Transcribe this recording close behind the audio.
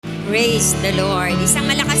Praise the Lord. Isang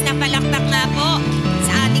malakas na palakpak nga po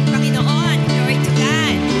sa ating Panginoon. Glory to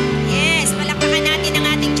God. Yes, palakpakan natin ang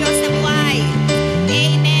ating Diyos na buhay.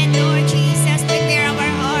 Amen, Lord Jesus. Prepare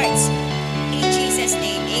our hearts. In Jesus'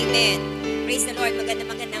 name, amen. Praise the Lord.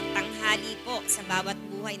 Magandang tanghali po sa bawat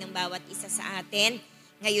buhay ng bawat isa sa atin.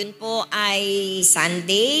 Ngayon po ay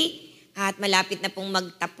Sunday at malapit na pong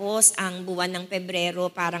magtapos ang buwan ng Pebrero.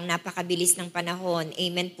 Parang napakabilis ng panahon.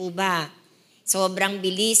 Amen po ba? Sobrang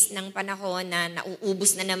bilis ng panahon na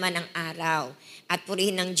nauubos na naman ang araw. At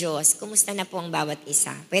purihin ng Diyos, kumusta na po ang bawat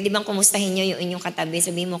isa? Pwede bang kumustahin nyo yung inyong katabi?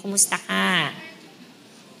 Sabihin mo, kumusta ka?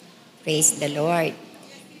 Praise the Lord.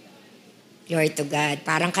 Glory to God.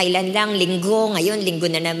 Parang kailan lang, linggo. Ngayon, linggo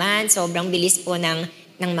na naman. Sobrang bilis po ng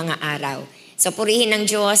mga araw. So purihin ng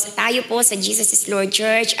Diyos. Tayo po sa Jesus is Lord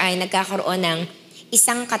Church ay nagkakaroon ng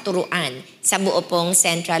isang katuruan sa buo pong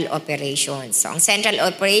Central Operations. So, ang Central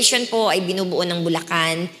Operation po ay binubuo ng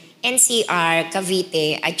Bulacan, NCR,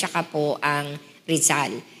 Cavite, at saka po ang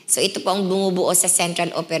Rizal. So, ito po ang bumubuo sa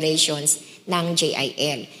Central Operations ng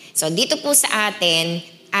JIL. So, dito po sa atin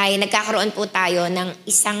ay nagkakaroon po tayo ng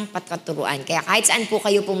isang patkaturuan. Kaya kahit saan po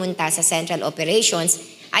kayo pumunta sa Central Operations,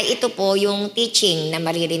 ay ito po yung teaching na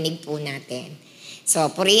maririnig po natin. So,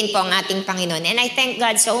 purihin po ang ating Panginoon. And I thank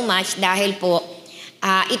God so much dahil po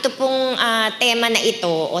ito pong tema na ito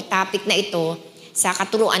o topic na ito sa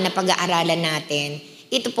katuruan na pag-aaralan natin,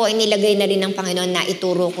 ito po inilagay na rin ng Panginoon na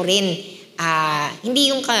ituro ko rin. Hindi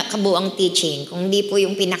yung kabuang teaching, kundi po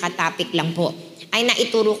yung pinaka-topic lang po, ay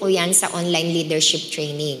naituro ko yan sa online leadership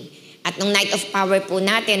training. At nung Night of Power po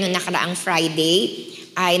natin, nung nakaraang Friday,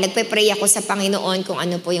 ay nagpe-pray ako sa Panginoon kung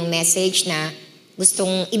ano po yung message na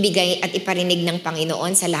gustong ibigay at iparinig ng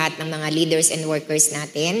Panginoon sa lahat ng mga leaders and workers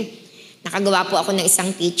natin. Nakagawa po ako ng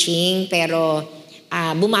isang teaching pero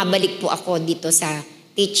bumabalik po ako dito sa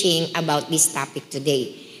teaching about this topic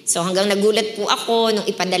today. So hanggang nagulat po ako nung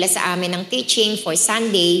ipadala sa amin ng teaching for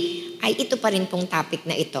Sunday, ay ito pa rin pong topic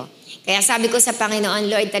na ito. Kaya sabi ko sa Panginoon,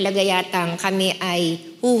 Lord, talaga yatang kami ay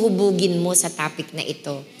huhubugin mo sa topic na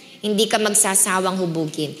ito. Hindi ka magsasawang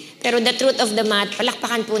hubugin. Pero the truth of the matter,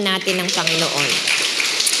 palakpakan po natin ng Panginoon.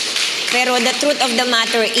 Pero the truth of the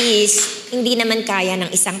matter is, hindi naman kaya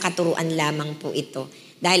ng isang katuruan lamang po ito.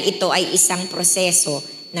 Dahil ito ay isang proseso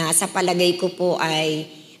na sa palagay ko po ay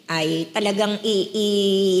talagang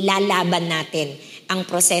ilalaban natin ang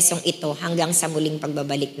prosesong ito hanggang sa muling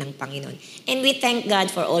pagbabalik ng Panginoon. And we thank God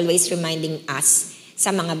for always reminding us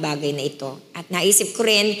sa mga bagay na ito. At naisip ko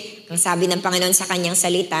rin, ang sabi ng Panginoon sa kanyang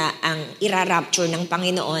salita, ang ira-rapture ng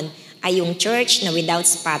Panginoon ay yung church na without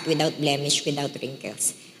spot, without blemish, without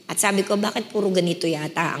wrinkles. At sabi ko, bakit puro ganito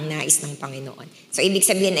yata ang nais ng Panginoon? So, ibig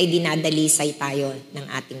sabihin ay dinadalisay tayo ng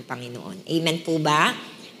ating Panginoon. Amen po ba?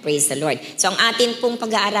 Praise the Lord. So, ang atin pong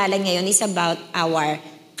pag-aaralan ngayon is about our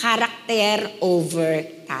character over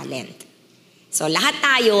talent. So, lahat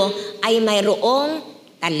tayo ay mayroong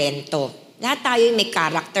talento. Lahat tayo ay may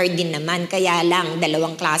character din naman. Kaya lang,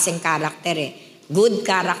 dalawang klaseng character eh. Good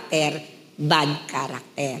character, bad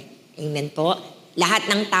character. Amen po? Lahat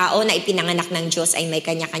ng tao na ipinanganak ng Diyos ay may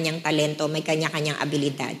kanya-kanyang talento, may kanya-kanyang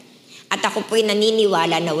abilidad. At ako po'y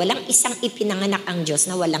naniniwala na walang isang ipinanganak ang Diyos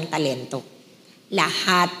na walang talento.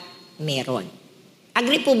 Lahat meron.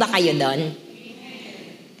 Agree po ba kayo doon?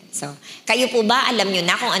 So, kayo po ba alam nyo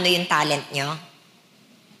na kung ano yung talent nyo?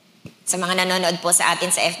 Sa mga nanonood po sa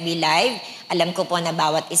atin sa FB Live, alam ko po na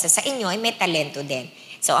bawat isa sa inyo ay may talento din.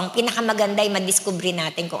 So, ang pinakamaganda ay madiskubre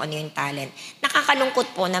natin kung ano yung talent.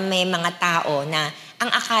 Nakakalungkot po na may mga tao na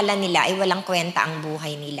ang akala nila ay walang kwenta ang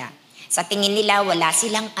buhay nila. Sa tingin nila, wala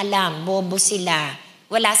silang alam, bobo sila,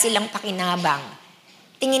 wala silang pakinabang.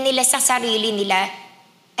 Tingin nila sa sarili nila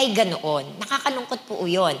ay ganoon. Nakakalungkot po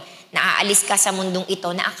yun. Naaalis ka sa mundong ito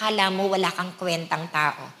na akala mo wala kang kwentang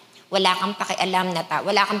tao. Wala kang pakialam na tao,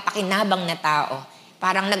 wala kang pakinabang na tao.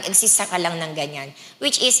 Parang nag-exist ka lang ng ganyan.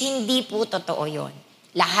 Which is, hindi po totoo yun.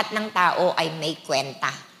 Lahat ng tao ay may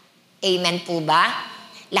kwenta. Amen po ba?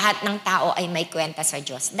 Lahat ng tao ay may kwenta sa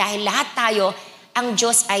Diyos. Dahil lahat tayo, ang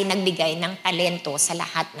Diyos ay nagbigay ng talento sa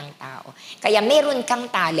lahat ng tao. Kaya meron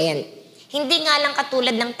kang talent. Hindi nga lang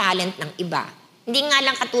katulad ng talent ng iba. Hindi nga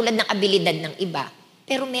lang katulad ng abilidad ng iba.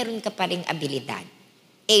 Pero meron ka pa ring abilidad.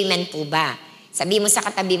 Amen po ba? Sabi mo sa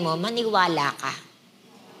katabi mo, maniwala ka.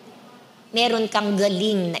 Meron kang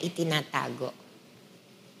galing na itinatago.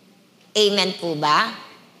 Amen po ba?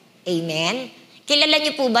 Amen? Kilala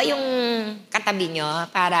niyo po ba yung katabi niyo?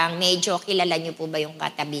 Parang medyo kilala niyo po ba yung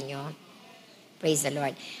katabi niyo? Praise the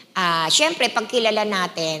Lord. Siyempre, pag kilala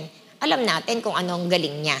natin, alam natin kung anong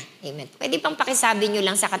galing niya. Amen. Pwede pang pakisabi niyo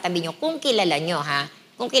lang sa katabi niyo kung kilala niyo, ha?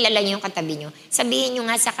 Kung kilala niyo yung katabi niyo, sabihin niyo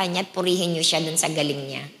nga sa kanya at purihin niyo siya dun sa galing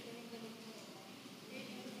niya.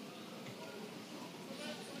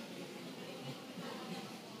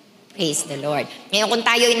 Praise the Lord. Ngayon kung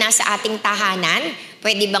tayo ay nasa ating tahanan,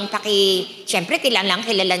 pwede bang siyempre kilala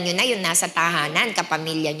nyo na yung nasa tahanan,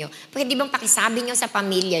 kapamilya nyo. Pwede bang pakisabi nyo sa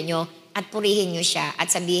pamilya nyo at purihin nyo siya at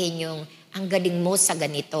sabihin nyo, ang galing mo sa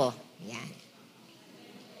ganito. Yan.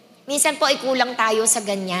 Minsan po ay kulang tayo sa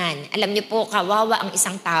ganyan. Alam nyo po, kawawa ang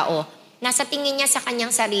isang tao. Nasa tingin niya sa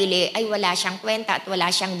kanyang sarili ay wala siyang kwenta at wala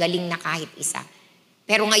siyang galing na kahit isa.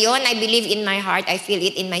 Pero ngayon, I believe in my heart, I feel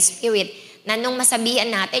it in my spirit, na nung masabihan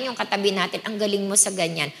natin, yung katabi natin, ang galing mo sa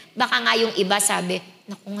ganyan. Baka nga yung iba sabi,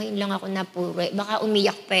 naku, ngayon lang ako napure. Baka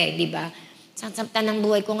umiyak pa di ba? Sa ng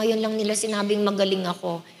buhay ko, ngayon lang nila sinabing magaling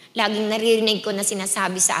ako. Laging naririnig ko na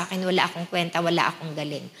sinasabi sa akin, wala akong kwenta, wala akong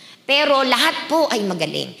galing. Pero lahat po ay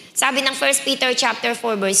magaling. Sabi ng 1 Peter chapter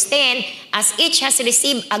 4 verse 10, as each has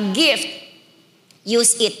received a gift,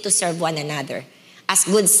 use it to serve one another as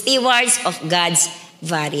good stewards of God's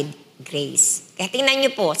varied grace. Kaya tingnan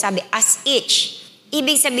niyo po, sabi, as each.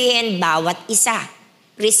 Ibig sabihin, bawat isa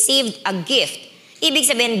received a gift. Ibig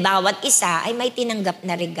sabihin, bawat isa ay may tinanggap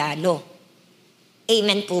na regalo.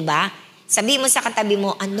 Amen po ba? Sabi mo sa katabi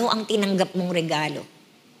mo, ano ang tinanggap mong regalo?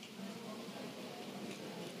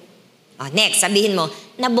 Next, sabihin mo,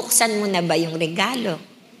 nabuksan mo na ba yung regalo?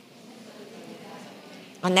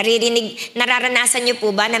 Nararanasan niyo po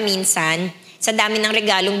ba na minsan, sa dami ng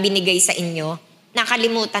regalong binigay sa inyo,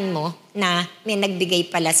 nakalimutan mo na may nagbigay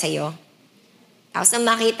pala sa'yo. Tapos nang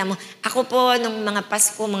makita mo, ako po, nung mga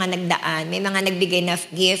Pasko, mga nagdaan, may mga nagbigay na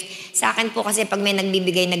gift. Sa akin po kasi pag may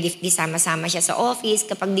nagbibigay na gift, sama-sama siya sa office.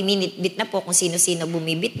 Kapag diminitbit na po kung sino-sino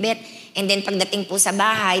bumibitbit. And then pagdating po sa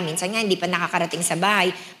bahay, minsan nga hindi pa nakakarating sa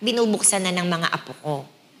bahay, binubuksan na ng mga apo ko.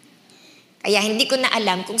 Kaya hindi ko na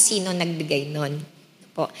alam kung sino nagbigay nun.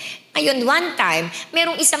 Po. Ngayon, one time,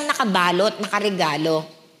 merong isang nakabalot, nakaregalo.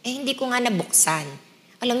 Hindi ko nga nabuksan.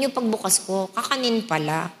 Alam niyo, pagbukas ko, kakanin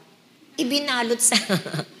pala. Ibinalot sa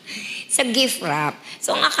sa gift wrap.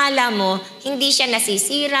 So, ang akala mo, hindi siya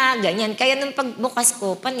nasisira, ganyan. Kaya nung pagbukas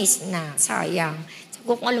ko, panis na, sayang. So,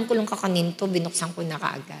 kung alam ko lang kakanin to, binuksan ko na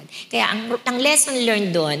kaagad. Kaya ang lesson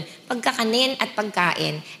learned doon, pagkakanin at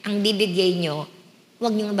pagkain, ang bibigay nyo,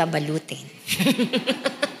 huwag nyo babalutin.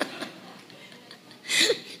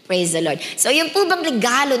 Praise the Lord. So, yung po bang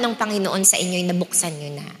regalo ng Panginoon sa inyo, nabuksan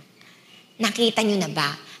nyo na? Nakita nyo na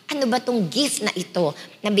ba? Ano ba tong gift na ito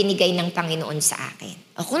na binigay ng Panginoon sa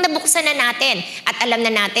akin? O kung nabuksan na natin at alam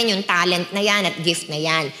na natin yung talent na yan at gift na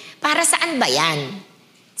yan, para saan ba yan?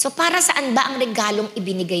 So, para saan ba ang regalong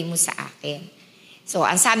ibinigay mo sa akin? So,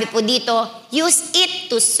 ang sabi po dito, use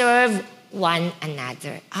it to serve one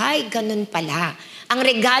another. Ay, ganun pala. Ang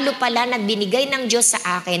regalo pala na binigay ng Diyos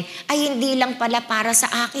sa akin ay hindi lang pala para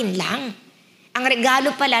sa akin lang. Ang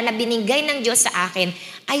regalo pala na binigay ng Diyos sa akin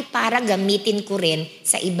ay para gamitin ko rin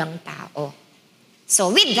sa ibang tao. So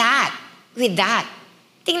with that,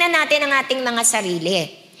 tingnan natin ang ating mga sarili.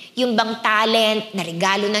 Yung bang talent na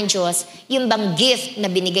regalo ng Diyos, yung bang gift na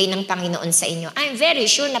binigay ng Panginoon sa inyo, I'm very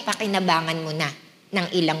sure napakinabangan mo na ng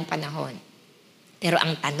ilang panahon. Pero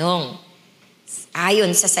ang tanong,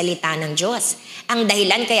 ayon sa salita ng Diyos, ang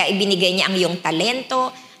dahilan kaya ibinigay niya ang iyong talento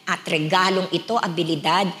at regalong ito,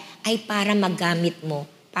 abilidad, ay para magamit mo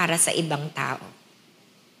para sa ibang tao.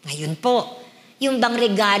 Ngayon po, yung bang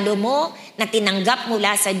regalo mo na tinanggap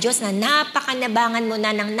mula sa Diyos na napakanabangan mo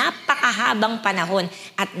na ng napakahabang panahon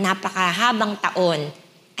at napakahabang taon,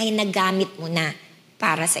 ay nagamit mo na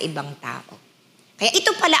para sa ibang tao. Kaya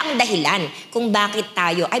ito pala ang dahilan kung bakit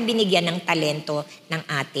tayo ay binigyan ng talento ng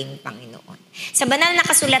ating Panginoon. Sa banal na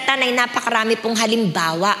kasulatan ay napakarami pong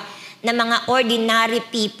halimbawa na mga ordinary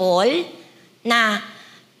people na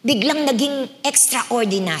biglang naging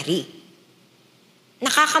extraordinary.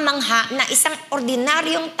 Nakakamangha na isang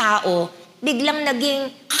ordinaryong tao biglang naging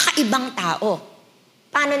kakaibang tao.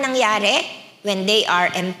 Paano nangyari? When they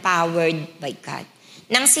are empowered by God.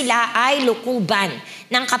 Nang sila ay lukuban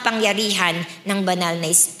ng kapangyarihan ng banal na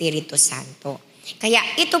Espiritu Santo. Kaya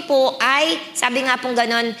ito po ay, sabi nga pong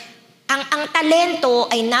ganon, ang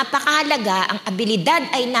talento ay napakahalaga, ang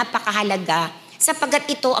abilidad ay napakahalaga, sapagkat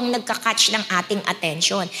ito ang nagka-catch ng ating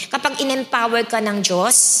attention. Kapag in-empower ka ng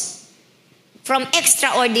Diyos, from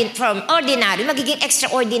ordinary, magiging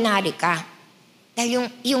extraordinary ka.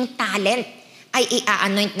 Dahil yung talent ay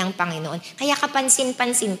i-anoint ng Panginoon. Kaya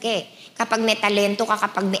kapansin-pansin ka. Kapag may talento ka,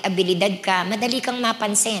 kapag may abilidad ka, madali kang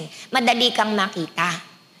mapansin, madali kang makita.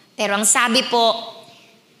 Pero ang sabi po,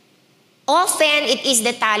 often it is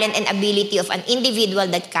the talent and ability of an individual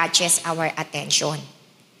that catches our attention.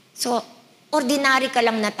 So, ordinary ka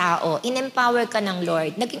lang na tao, in-empower ka ng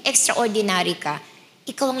Lord, naging extraordinary ka,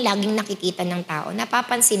 ikaw ang laging nakikita ng tao,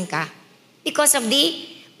 napapansin ka because of the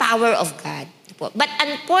power of God. po. But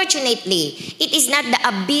unfortunately, it is not the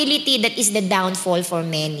ability that is the downfall for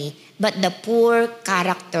many, but the poor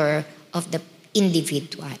character of the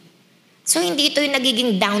individual. So hindi ito yung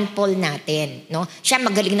nagiging downfall natin, no? Siya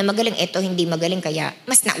magaling na magaling, ito hindi magaling kaya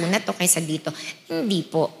mas nauna to kaysa dito. Hindi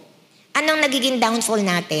po. Anong nagiging downfall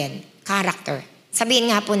natin? Character. Sabihin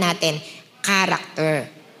nga po natin, character.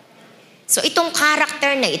 So itong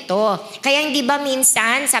character na ito, kaya hindi ba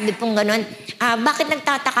minsan, sabi pong ganun, bakit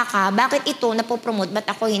nagtataka ka? Bakit ito napopromote? Ba't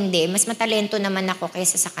ako hindi? Mas matalento naman ako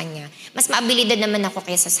kaysa sa kanya. Mas maabilidad naman ako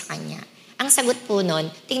kaysa sa kanya. Ang sagot po nun,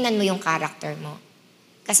 tingnan mo yung character mo.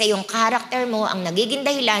 Kasi yung character mo ang nagiging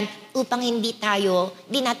dahilan upang hindi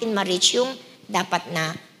natin ma-reach yung dapat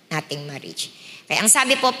na nating ma-reach. Kaya ang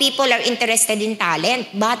sabi po, people are interested in talent,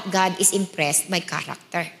 but God is impressed by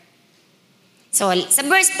character. So, sa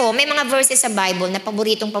verse po, may mga verses sa Bible na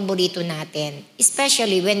paboritong-paborito natin,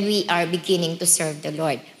 especially when we are beginning to serve the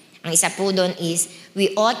Lord. Ang isa po doon is,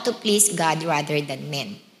 we ought to please God rather than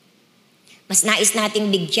men. Mas nais nating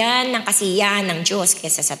bigyan ng kasiyahan ng Diyos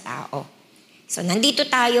kaysa sa tao. So, nandito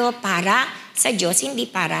tayo para sa Diyos, hindi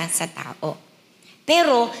para sa tao.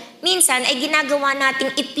 Pero, minsan ay ginagawa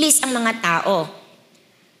nating i-please ang mga tao.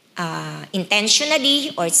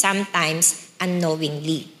 Intentionally or sometimes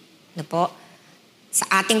unknowingly. Ano po? Sa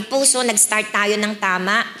ating puso, nag-start tayo ng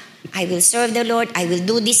tama. I will serve the Lord. I will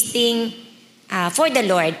do this thing for the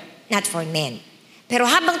Lord, not for men. Pero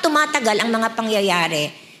habang tumatagal ang mga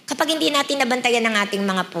pangyayari, kapag hindi natin nabantayan ang ating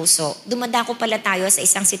mga puso, dumadako pala tayo sa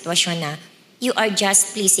isang sitwasyon na you are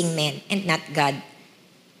just pleasing men and not God.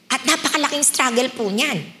 At napakalaking struggle po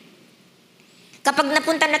niyan. Kapag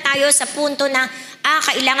napunta na tayo sa punto na,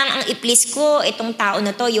 kailangan ang i-please ko, itong tao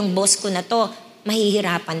na to, yung boss ko na to,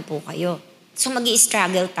 mahihirapan po kayo. So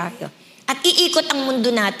mag-i-struggle tayo. At iikot ang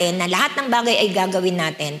mundo natin na lahat ng bagay ay gagawin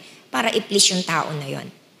natin para i-please yung tao na yon.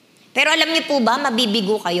 Pero alam niyo po ba,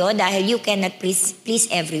 mabibigo kayo dahil you cannot please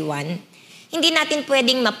everyone. Hindi natin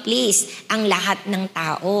pwedeng ma-please ang lahat ng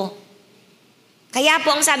tao. Kaya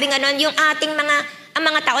po ang sabi nga nun, yung ating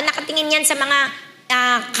mga tao, nakatingin yan sa mga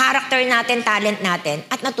character natin, talent natin,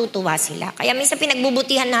 at natutuwa sila. Kaya minsan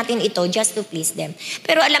pinagbubutihan natin ito just to please them.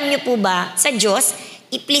 Pero alam niyo po ba, sa Diyos,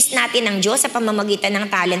 i-please natin ang Diyos sa pamamagitan ng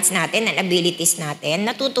talents natin and abilities natin.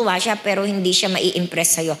 Natutuwa siya pero hindi siya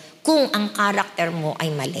mai-impress sa'yo kung ang character mo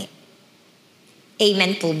ay mali.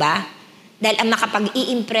 Amen po ba? Dahil ang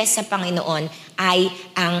makapag-i-impress sa Panginoon ay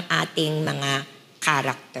ang ating mga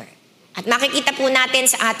character. At makikita po natin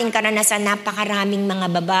sa ating karanasan napakaraming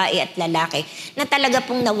mga babae at lalaki na talaga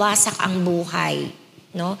pong nawasak ang buhay.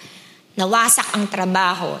 No? Nawasak ang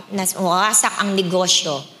trabaho, nawasak ang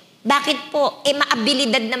negosyo. Bakit po?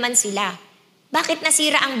 Maabilidad naman sila. Bakit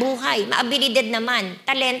nasira ang buhay? Maabilidad naman,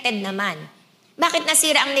 talented naman. Bakit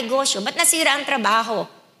nasira ang negosyo? Ba't nasira ang trabaho?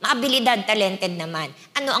 Maabilidad, talented naman.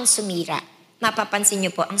 Ano ang sumira? Mapapansin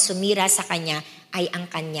niyo po, ang sumira sa kanya ay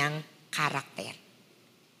ang kanyang karakter.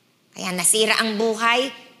 Kaya nasira ang buhay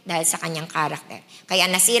dahil sa kanyang karakter. Kaya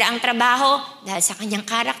nasira ang trabaho dahil sa kanyang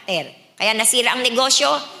karakter. Kaya nasira ang negosyo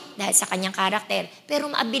dahil sa kanyang karakter. Pero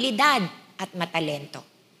maabilidad at matalento.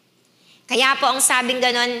 Kaya po ang sabing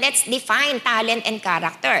ganon, let's define talent and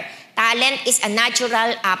character. Talent is a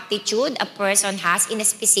natural aptitude a person has in a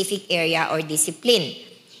specific area or discipline.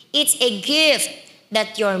 It's a gift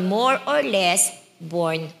that you're more or less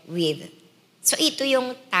born with. So ito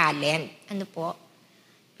yung talent. Ano po?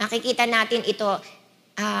 Makikita natin ito,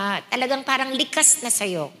 talagang parang likas na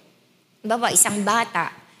sa'yo. Bawa, isang bata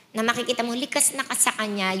na makikita mo, likas na ka sa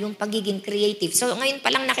kanya yung pagiging creative. So ngayon pa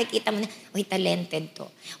lang nakikita mo na, uy, talented to.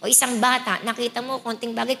 O isang bata, nakita mo,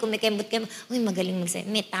 konting bagay, kumikembot-kembot, uy, magaling magsayaw,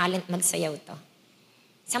 may talent magsayaw to.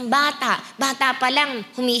 Isang bata pa lang,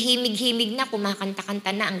 humihimig-himig na,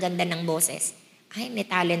 kumakanta-kanta na, ang ganda ng boses. Ay, may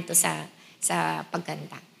talent to sa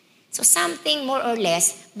pagkanta. So something more or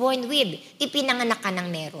less born with, ipinanganak ka ng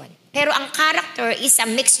meron. Pero ang character is a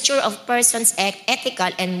mixture of person's ethical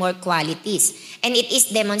and moral qualities. And it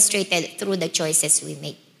is demonstrated through the choices we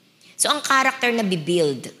make. So ang character na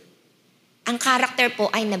bibuild. Ang character po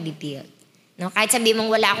ay nabibuild. No? Kahit sabi mong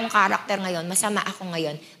wala akong character ngayon, masama ako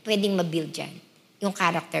ngayon, pwedeng mabuild yan. Yung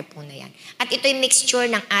character po na yan. At ito yung mixture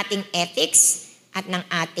ng ating ethics at ng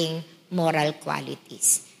ating moral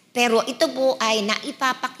qualities. Pero ito po ay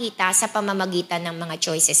naipapakita sa pamamagitan ng mga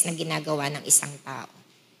choices na ginagawa ng isang tao.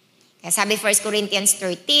 Kaya sabi 1 Corinthians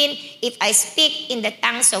 13, if I speak in the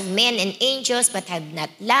tongues of men and angels but have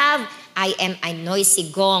not love, I am a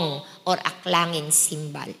noisy gong or a clanging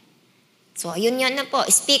cymbal. So yun na po,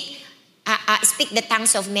 speak the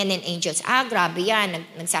tongues of men and angels. Grabe yan,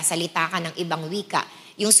 nagsasalita ka ng ibang wika.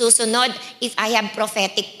 Yung susunod, if I have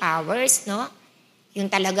prophetic powers, no? Yung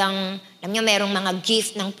talagang, alam nyo, merong mga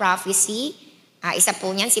gift ng prophecy. Isa po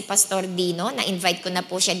niyan, si Pastor Dino. Na-invite ko na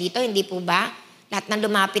po siya dito, hindi po ba? Lahat ng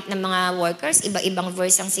lumapit ng mga workers, iba-ibang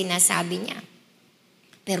verse ang sinasabi niya.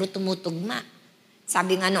 Pero tumutugma.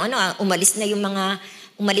 Sabi nga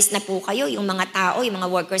umalis na po kayo, yung mga tao, yung mga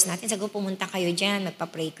workers natin. Sabi ko, pumunta kayo dyan,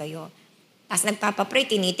 magpa-pray kayo. Tapos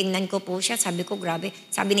nagpapa-pray, tinitingnan ko po siya. Sabi ko, grabe.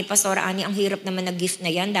 Sabi ni Pastor Ani, ang hirap naman na gift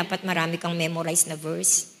na yan. Dapat marami kang memorize na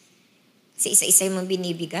verse. Kasi isa-isa yung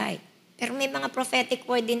binibigay. Pero may mga prophetic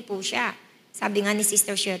word din po siya. Sabi nga ni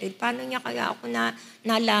Sister Cheryl, paano niya kaya ako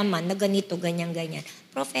nalaman na ganito, ganyan.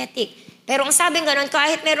 Prophetic. Pero ang sabi nga nun,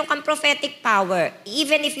 kahit meron kang prophetic power,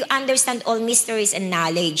 even if you understand all mysteries and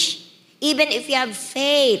knowledge, even if you have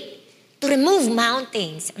faith to remove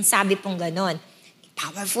mountains, ang sabi pong ganon,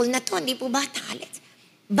 powerful na to, hindi po ba talent?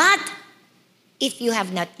 But, if you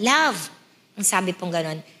have not love, ang sabi pong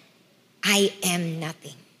ganon, I am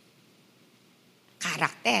nothing.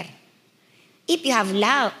 Karakter. If you have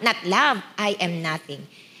love, not love, I am nothing.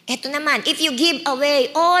 Eto naman, if you give away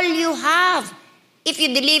all you have, if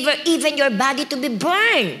you deliver even your body to be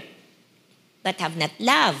burned, but have not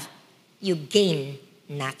love, you gain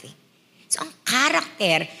nothing. So ang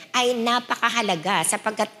karakter ay napakahalaga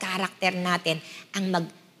sapagkat karakter natin ang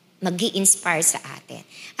mag-i-inspire sa atin.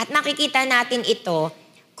 At makikita natin ito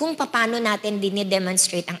kung paano natin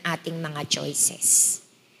dinidemonstrate ang ating mga choices.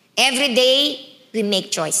 Every day, we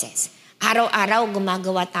make choices. Araw-araw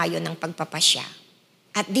gumagawa tayo ng pagpapasya.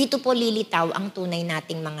 At dito po lilitaw ang tunay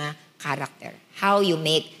nating mga character. How you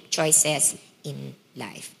make choices in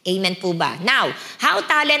life. Amen po ba? Now, how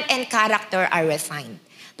talent and character are refined.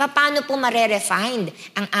 Paano po mare-refined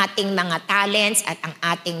ang ating mga talents at ang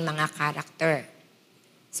ating mga character?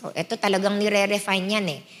 So, ito talagang nire-refine yan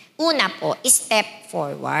eh. Una po, step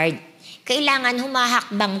forward. Kailangan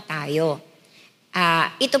humahakbang tayo.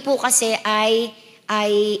 Ito po kasi ay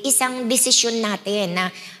isang desisyon natin na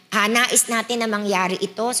nais natin na mangyari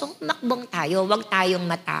ito. So, makbong tayo, huwag tayong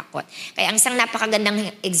matakot. Kaya ang isang napakagandang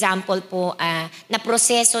example po na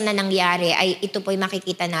proseso na nangyari ay ito po ay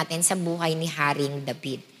makikita natin sa buhay ni Haring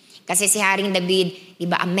David. Kasi si Haring David,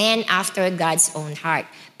 iba, a man after God's own heart.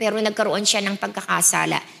 Pero nagkaroon siya ng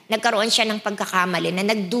pagkakasala. Nagkaroon siya ng pagkakamali na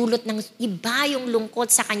nagdulot ng iba yung lungkot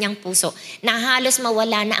sa kanyang puso na halos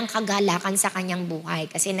mawala na ang kagalakan sa kanyang buhay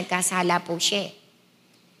kasi nagkasala po siya.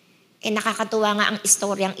 Nakakatuwa nga ang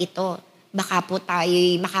istoryang ito. Baka po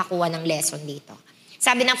tayo'y makakuha ng lesson dito.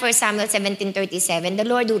 Sabi ng 1 Samuel 17:37, the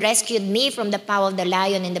Lord who rescued me from the paw of the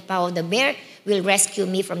lion and the paw of the bear will rescue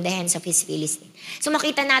me from the hands of his Philistine. So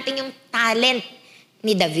makita natin yung talent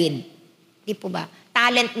ni David. Di po ba?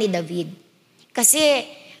 Talent ni David. Kasi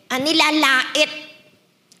nilalait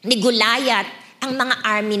ni Goliath ang mga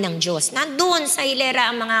army ng Diyos. Nandun sa hilera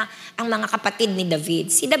ang mga kapatid ni David.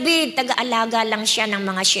 Si David, taga-alaga lang siya ng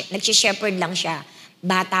mga nagsi-shepherd lang siya.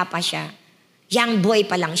 Bata pa siya. Young boy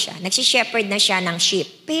pa lang siya. Nagsi-shepherd na siya ng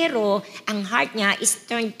sheep. Pero ang heart niya is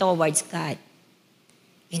turned towards God.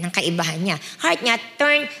 Yun ang kaibahan niya. Heart niya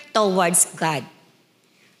turned towards God.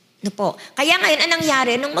 Po. Kaya ngayon, anong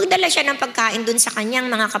nangyari? Nung magdala siya ng pagkain dun sa kanyang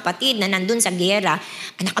mga kapatid na nandun sa giyera,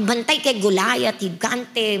 nakabantay kay Goliath,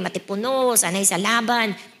 higante, matipuno, sanay sa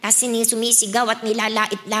laban, tapos sumisigaw at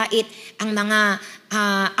nilalait-lait ang mga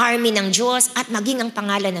army ng Diyos at maging ang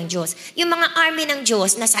pangalan ng Diyos. Yung mga army ng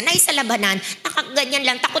Diyos na sanay sa labanan, nakaganyan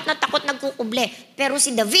lang, takot na takot, nagkukuble. Pero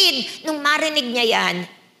si David, nung marinig niya yan,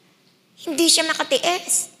 hindi siya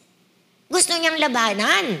makatiis. Gusto niyang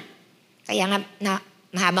labanan. Kaya nga,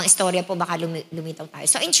 mahabang istorya po, baka lumitaw tayo.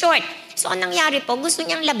 So in short, ang nangyari po, gusto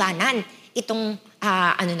niyang labanan itong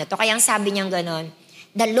na to. Kaya ang sabi niyang ganon,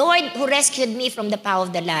 the Lord who rescued me from the paw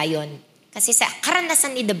of the lion. Kasi sa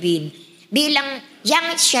karanasan ni David, bilang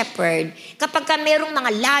young shepherd, kapag ka merong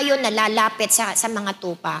mga lion na lalapit sa mga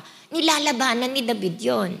tupa, nilalabanan ni David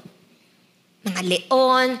yon. Mga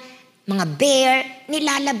leon, mga bear,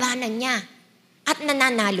 nilalabanan niya. At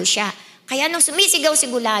nananalo siya. Kaya nung sumisigaw si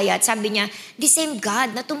Goliath, sabi niya, the same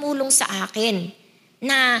God na tumulong sa akin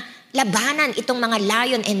na labanan itong mga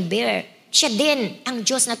lion and bear. Siya din ang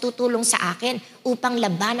Diyos na tutulong sa akin upang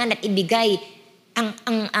labanan at ibigay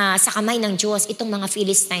sa kamay ng Diyos itong mga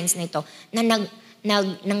Philistines na ito na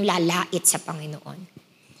nanglalait sa Panginoon.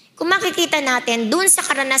 Kung makikita natin, dun sa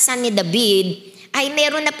karanasan ni David, ay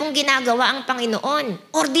meron na pong ginagawa ang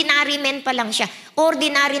Panginoon. Ordinary man pa lang siya.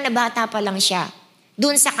 Ordinary na bata pa lang siya.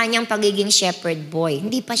 Doon sa kanyang pagiging shepherd boy.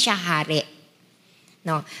 Hindi pa siya hari.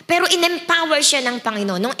 No? Pero in-empower siya ng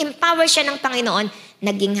Panginoon. Nung empower siya ng Panginoon,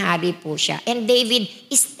 naging hari po siya. And David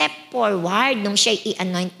stepped forward nung siya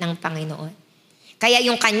i-anoint ng Panginoon. Kaya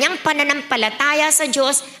yung kanyang pananampalataya sa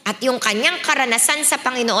Diyos at yung kanyang karanasan sa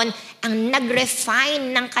Panginoon ang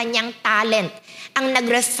nag-refine ng kanyang talent, ang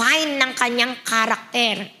nag-refine ng kanyang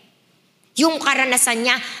karakter. Yung karanasan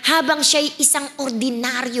niya habang siya'y isang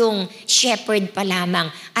ordinaryong shepherd pa lamang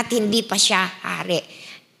at hindi pa siya hari.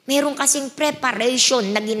 Meron kasing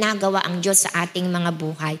preparation na ginagawa ang Diyos sa ating mga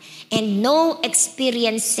buhay. And no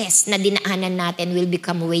experiences na dinaanan natin will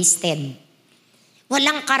become wasted.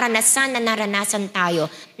 Walang karanasan na naranasan tayo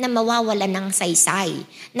na mawawala ng saysay,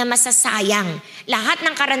 na masasayang. Lahat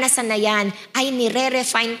ng karanasan na yan ay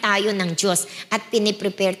nire-refine tayo ng Diyos at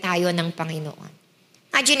piniprepare tayo ng Panginoon.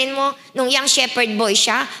 Imaginin mo, nung young shepherd boy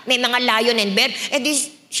siya, may mga lion and bear,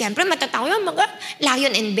 siyempre matatawa yung mga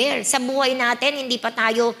lion and bear. Sa buhay natin, hindi pa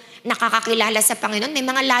tayo nakakakilala sa Panginoon, may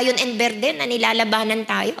mga lion and bear din na nilalabanan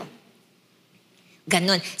tayo.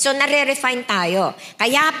 Ganon. So, nare-refine tayo.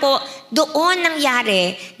 Kaya po, doon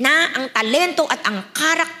nangyari na ang talento at ang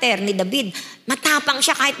karakter ni David, matapang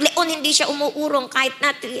siya kahit leon hindi siya umuurong, kahit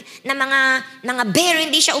na mga bear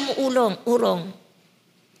hindi siya urong.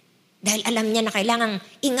 Dahil alam niya na kailangang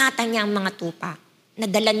ingatan niya ang mga tupa.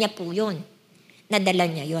 Nadala niya po yun. Nadala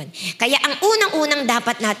niya yun. Kaya ang unang-unang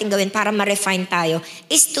dapat natin gawin para ma-refine tayo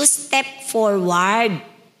is to step forward.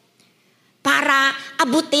 Para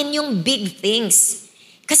abutin yung big things.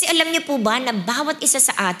 Kasi alam niyo po ba na bawat isa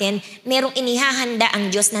sa atin, merong inihahanda ang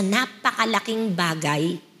Diyos na napakalaking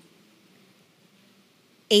bagay.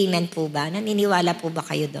 Amen po ba? Naniniwala po ba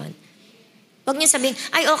kayo doon? Huwag niyo sabihin,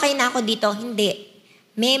 ay okay na ako dito. Hindi.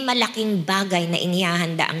 May malaking bagay na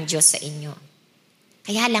inihahanda ang Diyos sa inyo.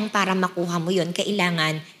 Kaya lang para makuha mo yun,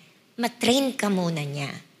 kailangan matrain ka muna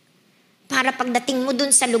niya. Para pagdating mo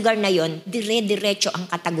dun sa lugar na yon, dire-diretso ang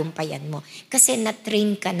katagumpayan mo. Kasi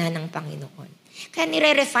na-train ka na ng Panginoon. Kaya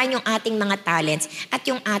nire-refine yung ating mga talents at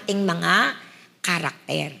yung ating mga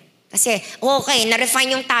karakter. Kasi, okay,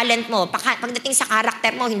 na-refine yung talent mo. Pagdating sa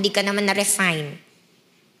karakter mo, hindi ka naman na-refine.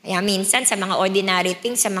 Kaya minsan, sa mga ordinary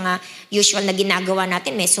things, sa mga usual na ginagawa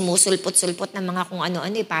natin, may sumusulpot-sulpot na mga kung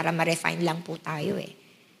ano-ano para ma-refine lang po tayo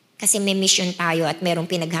Kasi may mission tayo at merong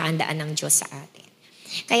pinaghahandaan ng Diyos sa atin.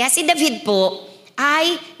 Kaya si David po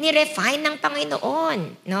ay nirefine ng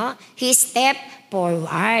Panginoon. No? He stepped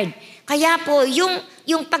forward. Kaya po,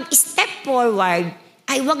 yung pag-step forward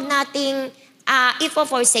ay wag nating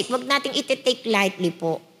i-forsake, wag nating iti-take lightly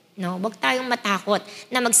po. No? Wag tayong matakot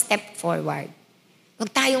na mag-step forward.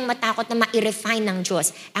 Wag tayong matakot na ma-refine ng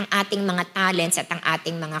Diyos ang ating mga talents at ang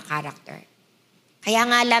ating mga character. Kaya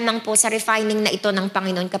nga lamang po sa refining na ito ng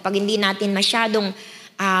Panginoon, kapag hindi natin masyadong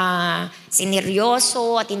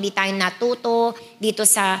sineryoso at hindi tayo natuto dito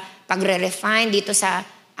sa pagre-refine, dito sa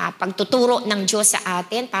pagtuturo ng Diyos sa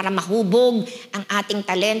atin para mahubog ang ating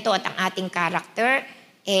talento at ang ating character,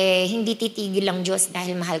 hindi titigil ang Diyos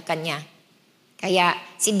dahil mahal ka niya. Kaya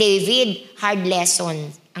si David, hard lesson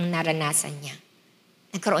ang naranasan niya.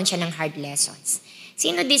 Nagkaroon siya ng hard lessons.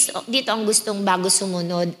 Sino dito ang gustong bago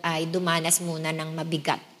sumunod ay dumanas muna ng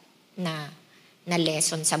mabigat na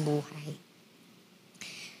lesson sa buhay?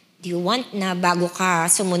 Do you want na bago ka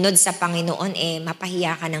sumunod sa Panginoon,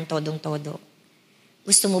 mapahiya ka ng todong-todo?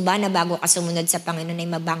 Gusto mo ba na bago ka sumunod sa Panginoon ay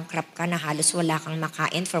mabankrupt ka na halos wala kang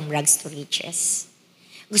makain from rags to riches?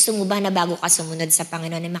 Gusto mo ba na bago ka sumunod sa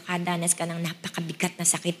Panginoon ay makadanas ka ng napakabigat na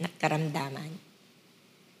sakit na karamdaman?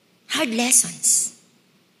 Hard lessons.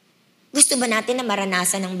 Gusto ba natin na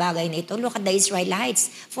maranasan ang bagay na ito? Look at the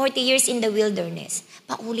Israelites. 40 years in the wilderness.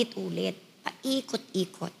 Paulit-ulit.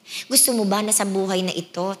 Paikot-ikot. Gusto mo ba na sa buhay na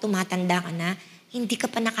ito, tumatanda ka na, hindi ka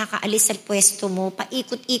pa nakakaalis sa pwesto mo,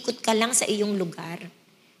 paikot-ikot ka lang sa iyong lugar?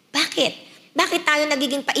 Bakit? Bakit tayo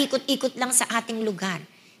nagiging paikot-ikot lang sa ating lugar?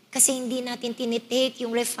 Kasi hindi natin tinitake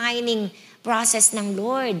yung refining process ng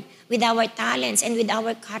Lord with our talents and with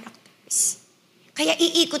our characters. Kaya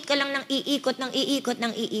iikot ka lang ng iikot,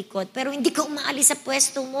 pero hindi ka umaalis sa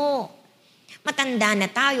pwesto mo. Matanda na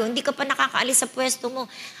tayo, hindi ka pa nakakaalis sa pwesto mo.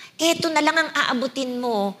 Eto na lang ang aabutin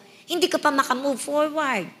mo, hindi ka pa makamove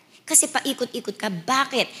forward. Kasi paikot-ikot ka.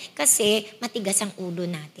 Bakit? Kasi matigas ang ulo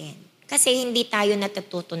natin. Kasi hindi tayo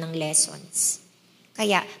natututo ng lessons.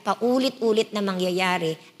 Kaya paulit-ulit na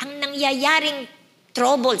mangyayari, ang nangyayaring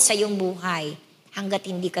trouble sa iyong buhay hanggat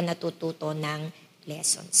hindi ka natututo ng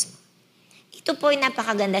lessons mo. Ito po ay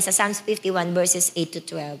napakaganda sa Psalms 51 verses 8 to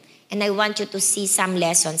 12. And I want you to see some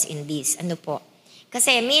lessons in this. Ano po?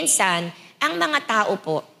 Kasi minsan, ang mga tao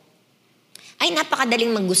po, ay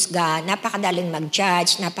napakadaling maghusga, napakadaling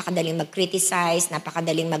mag-judge, napakadaling mag-criticize,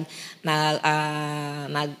 napakadaling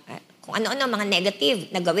kung ano-ano mga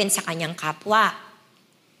negative na gawin sa kanyang kapwa.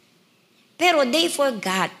 Pero they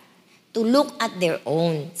forgot to look at their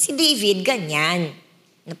own. Si David, ganyan.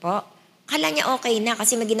 Ano po? Akala niya okay na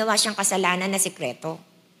kasi may ginawa siyang kasalanan na sikreto.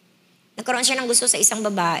 Nagkaroon siya ng gusto sa isang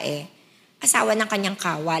babae, asawa ng kanyang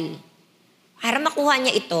kawal. Para makuha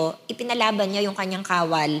niya ito, ipinalaban niya yung kanyang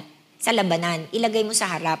kawal sa labanan. Ilagay mo sa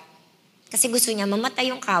harap. Kasi gusto niya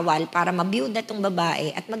mamatay yung kawal para mabiyuda tong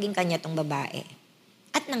babae at maging kanya tong babae.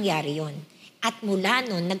 At nangyari yon. At mula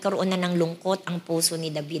nun, nagkaroon na ng lungkot ang puso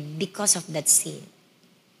ni David because of that sin.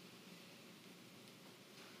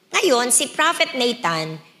 Ngayon, si Prophet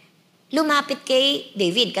Nathan, lumapit kay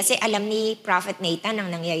David kasi alam ni Prophet Nathan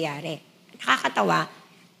ang nangyayari. Nakakatawa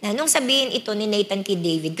na nung sabihin ito ni Nathan kay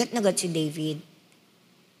David, gat na gat si David.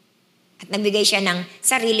 At nagbigay siya ng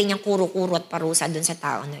sarili niyang kuro-kuro at parusa dun sa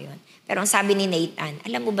tao na yon. Pero ang sabi ni Nathan,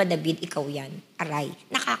 alam mo ba David, ikaw yan, aray,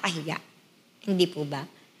 nakakahiya. Hindi po ba?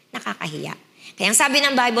 Nakakahiya. Kaya ang sabi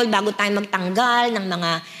ng Bible, bago tayo magtanggal ng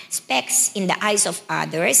mga specks in the eyes of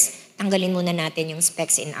others, tanggalin muna natin yung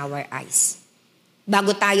specks in our eyes.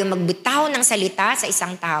 Bago tayo magbitaw ng salita sa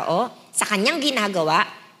isang tao, sa kanyang ginagawa,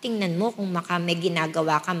 tingnan mo kung may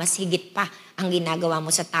ginagawa ka, mas higit pa ang ginagawa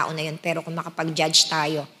mo sa tao na yun. Pero kung makapag-judge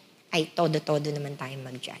tayo, ay todo-todo naman tayo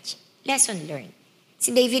mag-judge. Lesson learned.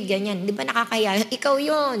 Si David ganyan, di ba nakakaya? Ikaw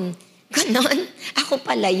yun. Ganon. Ako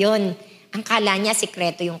pala yun. Ang kala niya,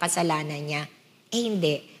 sikreto yung kasalanan niya. Eh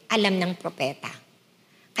hindi. Alam ng propeta.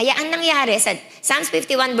 Kaya ang nangyari sa Psalms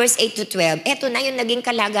 51 verse 8 to 12, eto na yung naging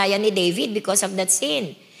kalagayan ni David because of that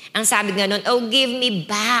sin. Ang sabi nga nun, oh, give me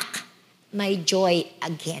back my joy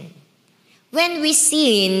again. When we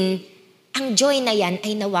sin, ang joy na yan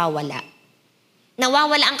ay nawawala.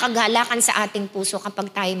 Nawawala ang kagalakan sa ating puso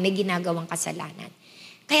kapag tayo may ginagawang kasalanan.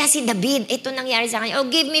 Kaya si David, ito nangyari sa kanya, oh,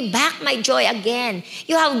 give me back my joy again.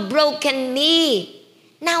 You have broken me.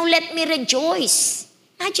 Now let me rejoice.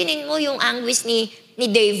 Imaginin mo yung anguish ni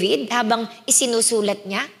David habang isinusulat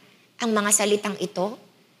niya ang mga salitang ito.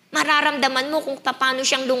 Mararamdaman mo kung paano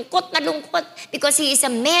siyang lungkot na lungkot because he is a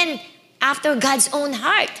man after God's own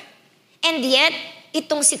heart. And yet,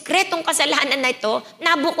 itong sikretong kasalanan na ito,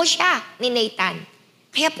 nabuko siya ni Nathan.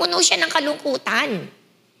 Kaya puno siya ng kalungkutan.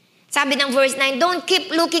 Sabi ng verse 9, don't keep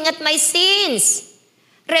looking at my sins.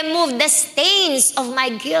 Remove the stains of my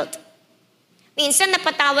guilt. Minsan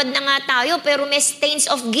napatawad na nga tayo pero may stains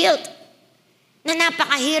of guilt na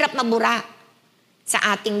napakahirap mabura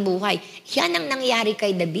sa ating buhay. Yan ang nangyari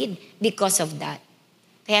kay David because of that.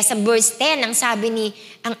 Kaya sa verse 10,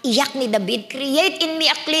 ang iyak ni David, create in me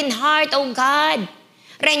a clean heart, O God.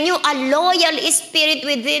 Renew a loyal spirit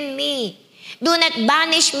within me. Do not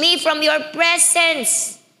banish me from your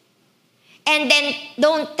presence. And then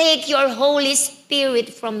don't take your Holy Spirit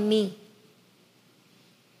from me.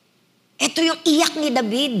 Ito yung iyak ni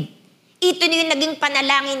David. Ito yung naging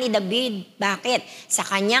panalangin ni David. Bakit? Sa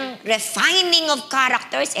kanyang refining of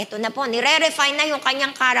characters, ito na po, nire-refine na yung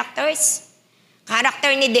kanyang characters.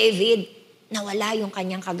 Character ni David, nawala yung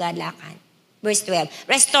kanyang kagalakan. Verse 12,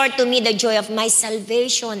 restore to me the joy of my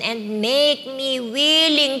salvation and make me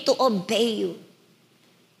willing to obey you.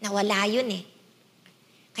 Nawala yun eh.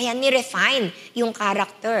 Kaya ni-refine yung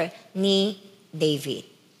character ni David.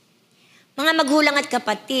 Mga magulang at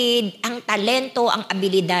kapatid, ang talento, ang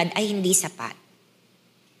abilidad ay hindi sapat.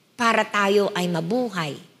 Para tayo ay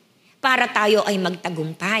mabuhay. Para tayo ay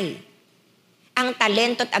magtagumpay. Ang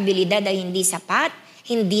talento at abilidad ay hindi sapat,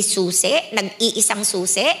 hindi susi, nag-iisang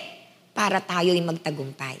susi, para tayo ay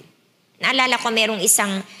magtagumpay. Naalala ko merong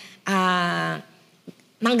isang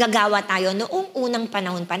manggagawa tayo noong unang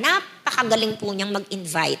panahon pa. Napakagaling po niyang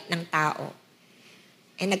mag-invite ng tao.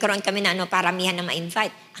 Nagkaroon kami na paramihan na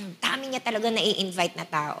ma-invite. Ang dami niya talaga na-i-invite na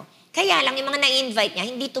tao. Kaya lang, yung mga na-i-invite niya,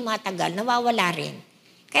 hindi tumatagal, nawawala rin.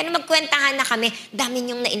 Kaya nung magkwentahan na kami, dami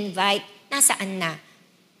niyong na-invite, nasaan na?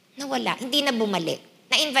 Nawala, hindi na bumalik.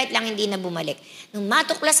 Na-invite lang, hindi na bumalik. Nung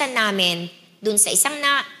matuklasan namin, dun sa isang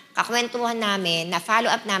na kakwentuhan namin, na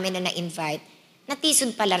follow-up namin na na-invite,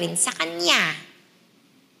 natisod pala rin sa kanya.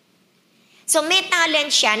 So may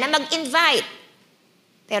talent siya na mag-invite.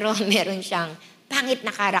 Pero meron siyang pangit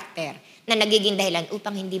na karakter na nagiging dahilan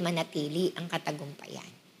upang hindi manatili ang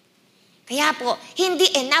katagumpayan. Kaya po,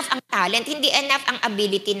 hindi enough ang talent, hindi enough ang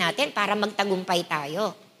ability natin para magtagumpay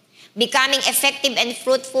tayo. Becoming effective and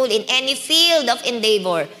fruitful in any field of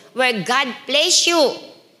endeavor where God placed you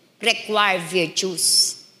require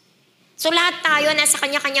virtues. So lahat tayo nasa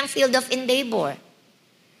kanya-kanyang field of endeavor.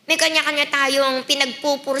 May kanya-kanya tayong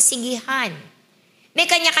pinagpupursigihan.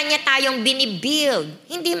 May kanya-kanya tayong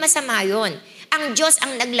binibuild. Hindi masama yun. Ang Diyos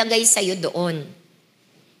ang naglagay sa'yo doon.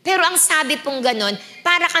 Pero ang sabi pong ganon,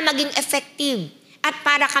 para ka maging effective at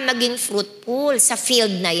para ka maging fruitful sa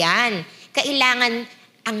field na yan, kailangan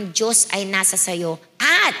ang Diyos ay nasa sa'yo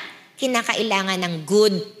at kinakailangan ng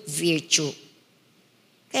good virtue.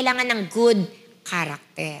 Kailangan ng good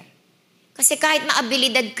character. Kasi kahit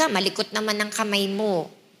maabilidad ka, malikot naman ang kamay mo.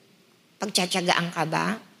 Pagtsatsagaan ka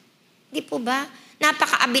ba? Di po ba?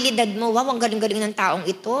 Napaka-abilidad mo. Wow, ang galing-galing ng taong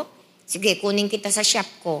ito. Sige, kunin kita sa shop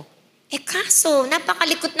ko. Kaso,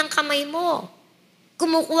 napakalikot ng kamay mo.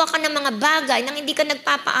 Kumukuha ka ng mga bagay nang hindi ka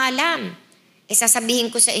nagpapaalam. Sasabihin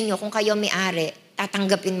ko sa inyo, kung kayo may-ari,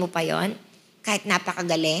 tatanggapin mo pa yon kahit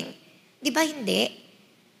napakagaling? Di ba hindi?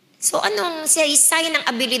 So anong sign ng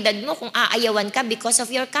abilidad mo kung aayawan ka because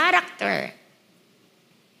of your character?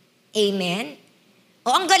 Amen?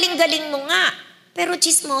 O ang galing-galing mo nga, pero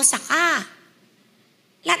chismosa ka.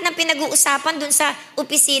 Lahat ng pinag-uusapan dun sa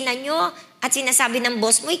opisina nyo at sinasabi ng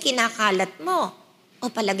boss mo, kinakalat mo.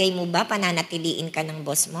 O palagay mo ba, pananatiliin ka ng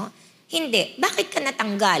boss mo? Hindi. Bakit ka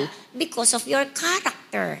natanggal? Because of your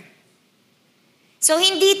character. So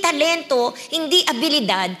hindi talento, hindi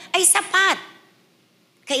abilidad ay sapat.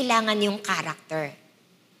 Kailangan yung character.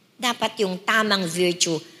 Dapat yung tamang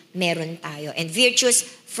virtue meron tayo. And virtues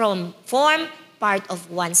form part of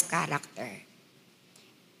one's character.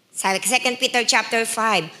 Sa 2 Peter chapter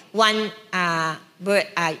 5,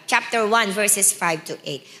 chapter 1 verses 5 to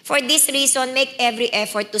 8. For this reason, make every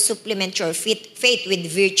effort to supplement your faith with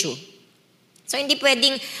virtue. So hindi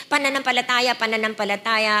pwedeng pananampalataya,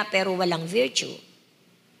 pero walang virtue.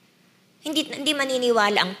 Hindi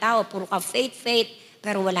maniniwala ang tao, puro ka faith,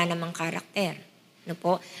 pero wala namang karakter. Ano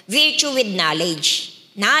po? Virtue with knowledge.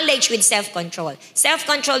 Knowledge with self-control.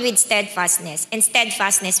 Self-control with steadfastness. And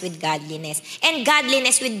steadfastness with godliness. And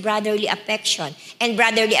godliness with brotherly affection. And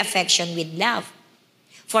brotherly affection with love.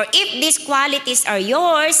 For if these qualities are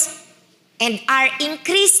yours and are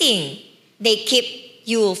increasing, they keep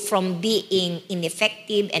you from being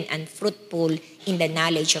ineffective and unfruitful in the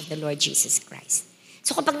knowledge of the Lord Jesus Christ.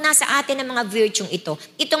 So kapag nasa atin ang mga virtue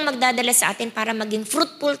itong magdadala sa atin para maging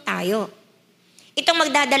fruitful tayo. Itong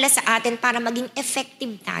magdadala sa atin para maging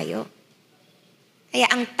effective tayo. Kaya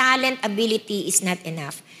ang talent, ability is not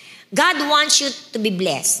enough. God wants you to be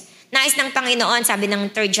blessed. Nais ng Panginoon, sabi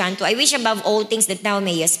ng 3 John 2, I wish above all things that thou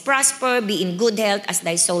mayest prosper, be in good health as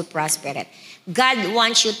thy soul prospereth. God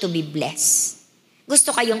wants you to be blessed.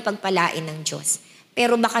 Gusto kayong pagpalain ng Diyos.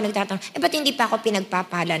 Pero baka nagtatanong, ba't hindi pa ako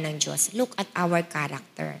pinagpapala ng Diyos? Look at our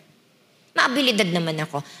character. Maabilidad naman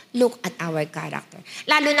ako. Look at our character.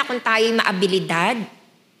 Lalo na kung tayo'y maabilidad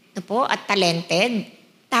at talented,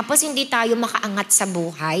 tapos hindi tayo makaangat sa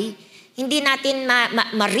buhay, hindi natin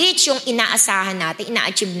ma-reach yung inaasahan natin,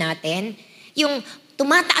 ina-achieve natin, yung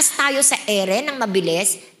tumataas tayo sa ere ng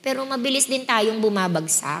mabilis, pero mabilis din tayong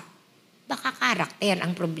bumabagsak, baka character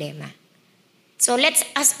ang problema. So let's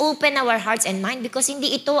us open our hearts and mind because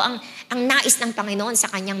hindi ito ang nais ng Panginoon sa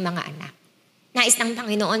kanyang mga anak. Nais ng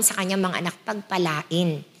Panginoon sa kanyang mga anak,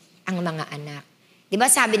 pagpalain ang mga anak. Di ba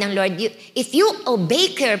sabi ng Lord, if you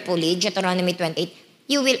obey carefully, Deuteronomy 28,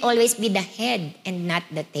 you will always be the head and not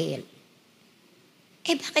the tail.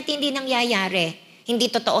 Bakit hindi nangyayari? Hindi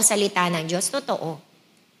totoo salita ng Diyos? Totoo.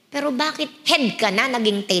 Pero bakit head ka na,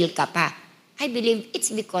 naging tail ka pa? I believe it's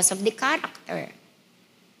because of the character.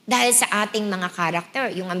 Dahil sa ating mga character,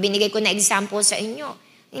 yung ang binigay ko na example sa inyo,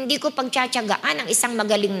 hindi ko pagtsatsagaan ang isang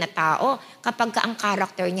magaling na tao kapag ang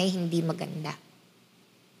character niya hindi maganda.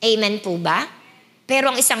 Amen po ba? Pero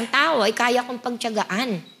ang isang tao ay kaya kong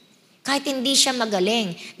pagtsagaan kahit hindi siya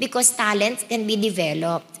magaling because talent can be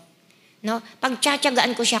developed. No?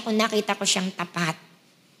 Pagtsatsagaan ko siya kung nakita ko siyang tapat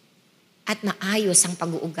at maayos ang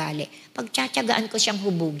pag-uugali. Pagtsatsagaan ko siyang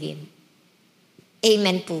hubugin.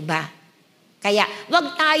 Amen po ba? Kaya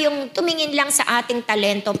wag tayong tumingin lang sa ating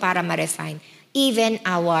talento para ma-refine. Even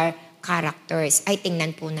our characters. Ay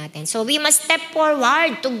tingnan po natin. So we must step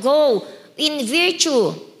forward to go in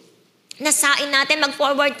virtue. Nasain natin,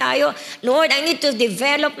 mag-forward tayo. Lord, I need to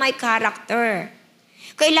develop my character.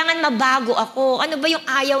 Kailangan mabago ako. Ano ba yung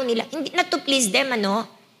ayaw nila? Hindi, not to please them,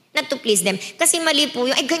 Not to please them. Kasi mali po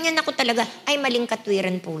yun. Ganyan ako talaga. Ay, maling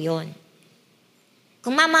katwiran po yun.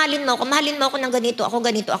 Kung mahalin mo ako ng ganito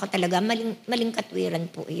ako talaga, maling katwiran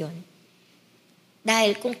po iyon.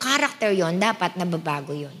 Dahil kung character yon, dapat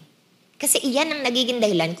nababago yon. Kasi iyan ang nagiging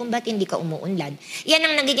dahilan kung ba't hindi ka umuunlad. Iyan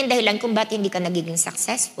ang nagiging dahilan kung ba't hindi ka nagiging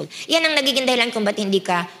successful. Iyan ang nagiging dahilan kung ba't hindi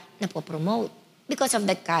ka napopromote. Because of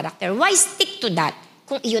that character. Why stick to that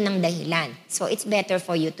kung iyon ang dahilan? So it's better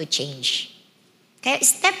for you to change. Kaya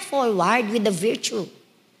step forward with the virtue.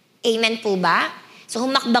 Amen po ba? So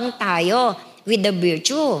humakbang tayo with the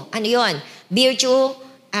virtue. Ano yun? Virtue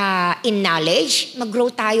in knowledge.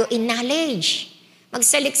 Mag-grow tayo in knowledge.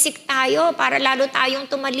 Magsaliksik tayo para lalo tayong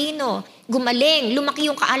tumalino. Gumaling. Lumaki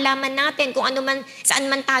yung kaalaman natin kung ano man, saan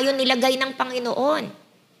man tayo nilagay ng Panginoon.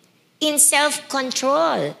 In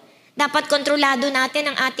self-control. Dapat kontrolado natin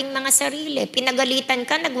ang ating mga sarili. Pinagalitan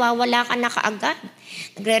ka, nagwawala ka na kaagad.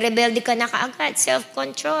 Nagre-rebelde ka na kaagad.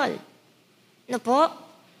 Self-control. No po?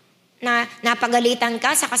 Napagalitan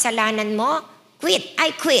ka sa kasalanan mo, quit.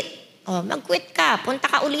 I quit. Mag-quit ka. Punta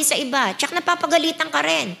ka uli sa iba. Tsak napapagalitan ka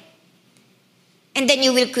rin. And then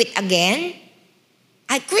you will quit again.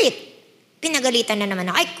 I quit. Pinagalitan na naman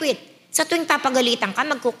ako. I quit. Sa tuwing papagalitan ka,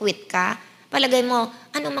 magkukwit ka, palagay mo,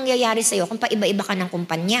 anong mangyayari sa'yo kung paiba-iba ka ng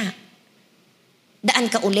kumpanya?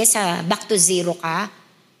 Daan ka uli sa back to zero ka?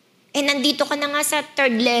 Nandito ka na nga sa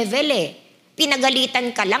third level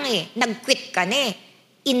Pinagalitan ka lang Nag-quit ka na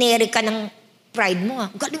Ineri ka ng pride mo.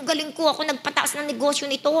 Galing-galing ko ako, nagpataas ng negosyo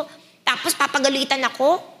nito. Tapos papagalitan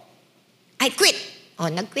ako. I quit.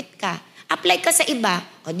 Nag-quit ka. Apply ka sa iba.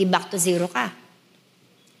 Di back to zero ka.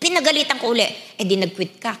 Pinagalitan ko uli. Di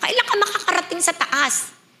nag-quit ka. Kailan ka makakarating sa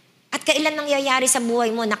taas? At kailan nangyayari sa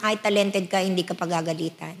buhay mo na kahit talented ka, hindi ka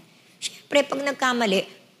pagagalitan? Siyempre, pag nagkamali,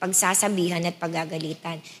 pagsasabihan at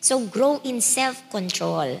pagagalitan. So, grow in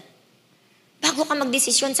self-control. Bago ka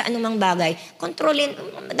magdesisyon sa anumang bagay,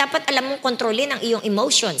 dapat alam mong kontrolin ang iyong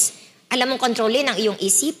emotions. Alam mong kontrolin ang iyong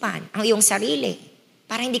isipan, ang iyong sarili.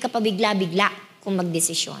 Para hindi ka pa bigla-bigla kung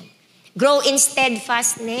magdesisyon. Grow in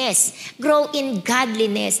steadfastness, grow in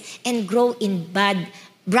godliness, and grow in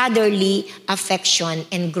brotherly affection,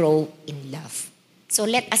 and grow in love. So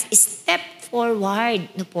let us step forward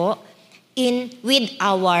with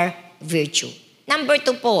our virtue. Number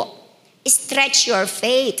 2 po, stretch your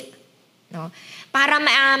faith. Para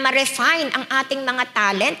ma-refine ang ating mga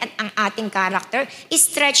talent at ang ating character,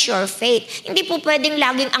 stretch your faith. Hindi po pwedeng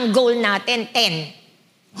laging ang goal natin,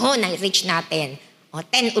 10. Na-reach natin.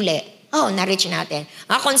 10 uli. Na-reach natin.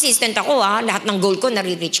 Consistent ako lahat ng goal ko,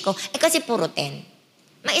 nare-reach ko. Kasi puro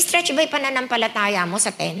 10. Ma-stretch ba yung pananampalataya mo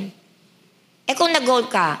sa 10? Kung nag-goal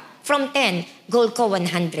ka, from 10, goal ko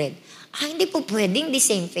 100. Hindi po pwedeng the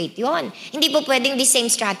same faith yon. Hindi po pwedeng the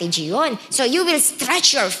same strategy yon. So you will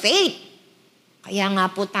stretch your faith. Kaya nga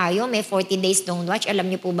po tayo, may 40 days don't watch. Alam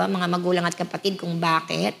niyo po ba, mga magulang at kapatid, kung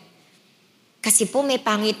bakit? Kasi po may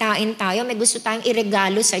pangitain tayo, may gusto tayong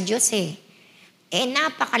iregalo sa Diyos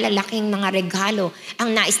napakalalaking mga regalo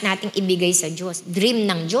ang nais nating ibigay sa Diyos. Dream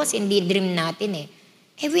ng Diyos, hindi dream natin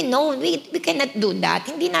we know, we cannot do that.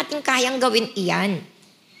 Hindi natin kayang gawin iyan.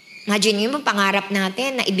 Imagine nyo, pangarap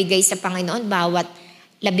natin na ibigay sa Panginoon bawat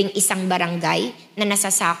 11 barangay na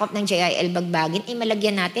nasasakop ng JIL Bagbagin,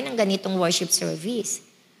 malagyan natin ng ganitong worship service.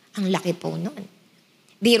 Ang laki po nun.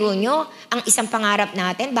 Biro nyo, ang isang pangarap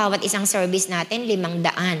natin, bawat isang service natin,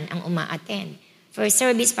 500 ang uma-attend. First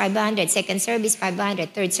service, 500. Second service,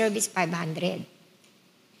 500. Third service, 500.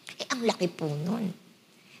 Ang laki po nun.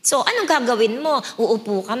 So, anong gagawin mo?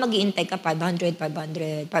 Uupo ka, mag-iintay ka, 500,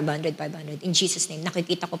 500, 500, 500. In Jesus' name,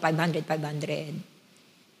 nakikita ko 500, 500.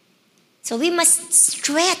 So, we must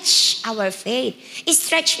stretch our faith.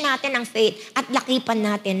 I-stretch natin ang faith at lakipan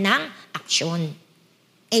natin ng aksyon.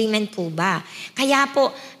 Amen po ba? Kaya po,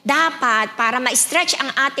 dapat para ma-stretch ang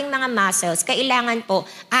ating mga muscles, kailangan po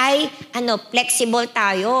ay flexible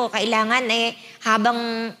tayo. Kailangan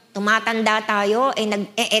habang tumatanda tayo,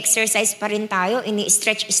 nag-exercise pa rin tayo,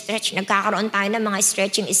 ini-stretch. Nagkakaroon tayo ng mga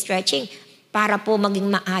stretching para po maging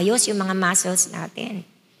maayos yung mga muscles natin.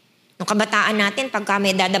 Nung kabataan natin, pagka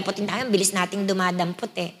may dadamputin tayo, bilis nating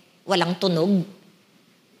dumadampot Walang tunog.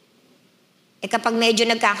 Kapag medyo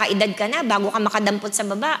nagkakaedad ka na, bago ka makadampot sa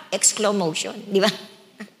baba, exclamation. Di ba?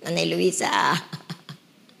 Nanay Luisa.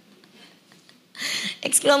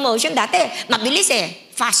 Exclamation. Dati, mabilis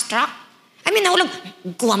Fast track. Nahulog.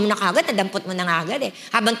 Kuha mo na kagad, nadampot mo na kagad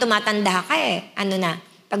Habang tumatanda ka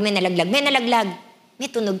pag may nalaglag, may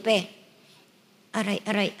tunog pa Aray.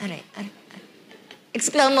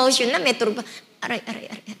 Exclamation na, may tunog pa. Aray.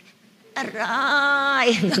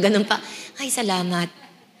 Gaganon pa. Ay, salamat.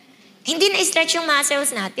 Hindi na-stretch yung muscles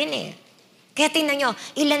natin Kaya tingnan nyo,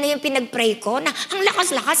 ilan na yung pinag-pray ko na ang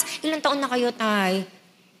lakas-lakas. Ilang taon na kayo, tay?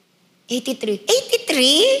 83.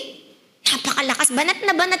 83? Napakalakas. Banat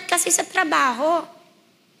na banat kasi sa trabaho.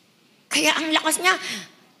 Kaya ang lakas niya,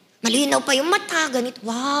 malinaw pa yung mata, ganito.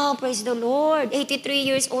 Wow, praise the Lord. 83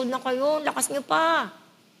 years old na kayo, lakas niyo pa.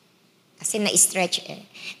 Kasi na-stretch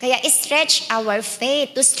Kaya stretch our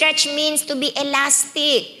faith. To stretch means to be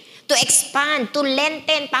elastic. To expand, to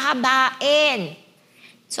lengthen, pahabain.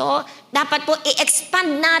 So, dapat po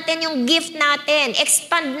i-expand natin yung gift natin.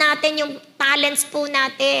 Expand natin yung talents po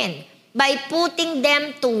natin by putting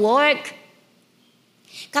them to work.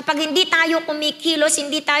 Kapag hindi tayo kumikilos,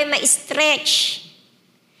 hindi tayo ma-stretch.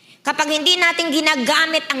 Kapag hindi natin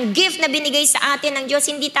ginagamit ang gift na binigay sa atin ng Diyos,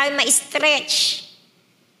 hindi tayo ma-stretch.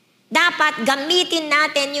 Dapat gamitin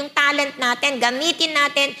natin yung talent natin, gamitin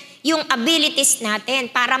natin yung abilities natin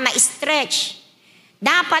para ma-stretch.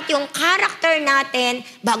 Dapat yung character natin,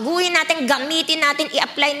 baguhin natin, gamitin natin,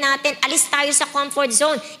 i-apply natin, alis tayo sa comfort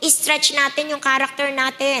zone, i-stretch natin yung character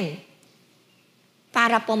natin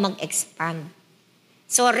para po mag-expand.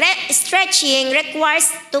 So stretching requires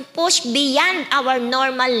to push beyond our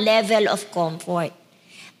normal level of comfort.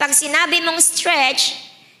 Pag sinabi mong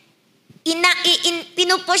stretch,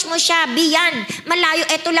 pinupush mo siya beyond, malayo,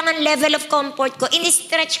 eto lang ang level of comfort ko,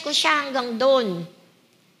 in-stretch ko siya hanggang doon.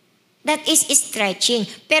 That is stretching.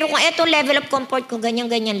 Pero kung eto level of comfort ko,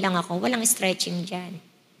 ganyan-ganyan lang ako, walang stretching dyan.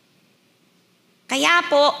 Kaya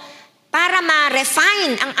po, para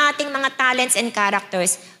ma-refine ang ating mga talents and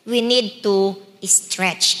characters, we need to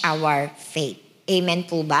stretch our faith. Amen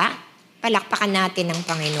po ba? Palakpakan natin ang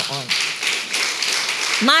Panginoon.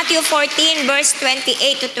 Matthew 14 verse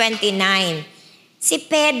 28 to 29. Si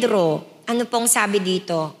Pedro, ano pong sabi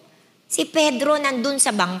dito? Si Pedro nandun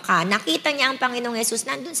sa bangka. Nakita niya ang Panginoong Yesus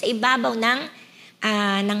nandun sa ibabaw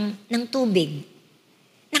ng tubig.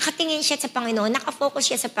 Nakatingin siya sa Panginoon,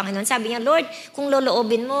 nakafocus siya sa Panginoon. Sabi niya, Lord, kung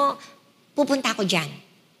loloobin mo, pupunta ako dyan.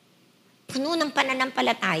 Puno ng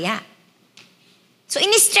pananampalataya. So,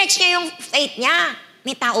 in-stretch niya yung faith niya.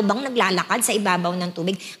 May tao bang naglalakad sa ibabaw ng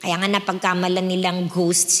tubig? Kaya nga napagkamalan nilang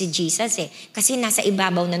ghost si Jesus kasi nasa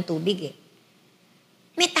ibabaw ng tubig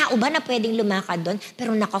May tao ba na pwedeng lumakad doon?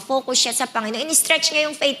 Pero nakafocus siya sa Panginoon. In-stretch niya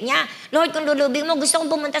yung faith niya. Lord, kung lulubing mo, gusto kong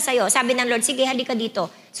pumunta sa'yo. Sabi ng Lord, sige, halika dito.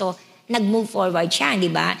 So, nag-move forward siya, di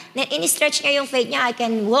ba? In-stretch niya yung faith niya, I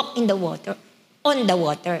can walk in the water, on the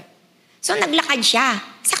water. So, naglakad siya.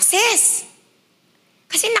 Success!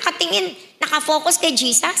 Kasi nakatingin, nakafocus kay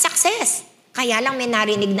Jesus, success. Kaya lang may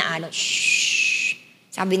narinig na alon. Shhh!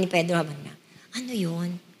 Sabi ni Pedro habang na, ano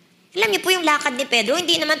yun? Alam niyo po yung lakad ni Pedro,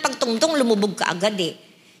 hindi naman pagtungtong lumubog ka agad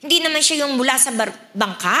Hindi naman siya yung mula sa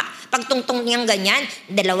bangka, pagtungtong niyang ganyan,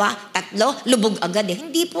 2, 3, lubog agad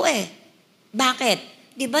Hindi po Bakit?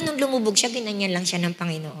 Di ba nung lumubog siya, ginanyan lang siya ng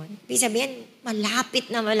Panginoon? Ibig sabihin,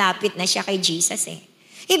 malapit na siya kay Jesus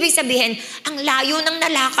Ibig sabihin, ang layo ng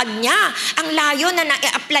nalakad niya, ang layo na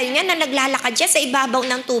na-apply niya na naglalakad siya sa ibabaw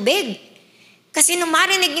ng tubig. Kasi nung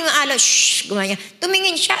marinig niya yung alon, shhh, gumanya.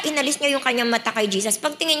 Tumingin siya, inalis niya yung kanyang mata kay Jesus.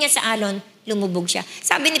 Pagtingin niya sa alon, lumubog siya.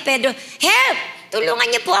 Sabi ni Pedro, help! Tulungan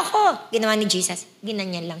niyo po ako. Ginawa ni Jesus,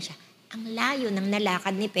 ginanyan lang siya. Ang layo ng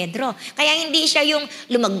nalakad ni Pedro. Kaya hindi siya yung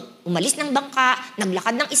umalis ng bangka,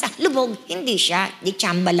 naglakad ng isa, lubog. Hindi siya. Di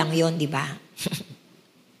tsamba lang yon, di ba?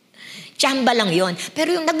 Tsamba lang yon.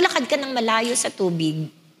 Pero yung naglakad ka ng malayo sa tubig,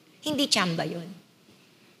 hindi tsamba yon.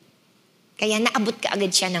 Kaya naabot ka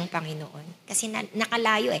agad siya ng Panginoon. Kasi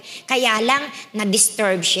nakalayo Kaya lang,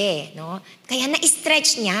 na-disturb siya no? Kaya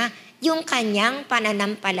na-stretch niya yung kanyang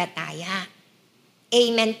pananampalataya.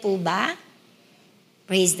 Amen po ba?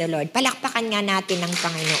 Praise the Lord. Palakpakan nga natin ang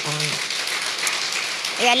Panginoon.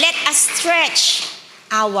 Kaya let us stretch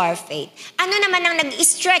our faith. Ano naman ang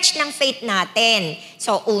nag-stretch ng faith natin?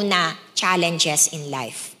 So, una, challenges in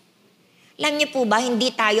life. Alam niyo po ba,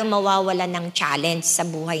 hindi tayo mawawala ng challenge sa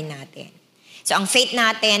buhay natin. So, ang faith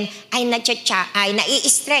natin ay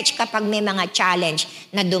nai-stretch kapag may mga challenge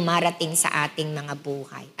na dumarating sa ating mga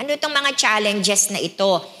buhay. Ano itong mga challenges na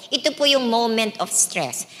ito? Ito po yung moment of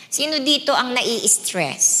stress. Sino dito ang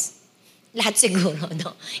nai-stress? Lahat siguro,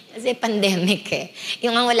 no? Kasi pandemic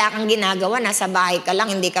Yung ang wala kang ginagawa, nasa bahay ka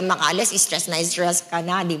lang, hindi ka makaalis, stress ka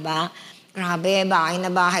na, di ba? Grabe, bahay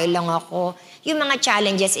na bahay lang ako. Yung mga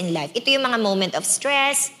challenges in life. Ito yung mga moment of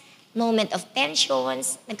stress, moment of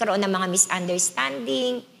tensions, nagkaroon ng mga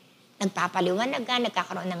misunderstanding, nagpapaliwanagan,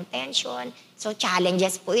 nagkakaroon ng tension. So,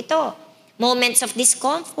 challenges po ito. Moments of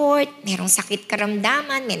discomfort, merong sakit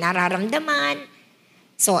karamdaman, may nararamdaman.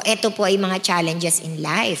 So, ito po ay mga challenges in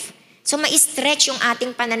life. So, ma-stretch yung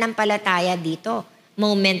ating pananampalataya dito.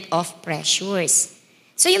 Moment of pressures.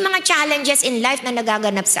 So, yung mga challenges in life na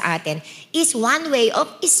nagaganap sa atin is one way of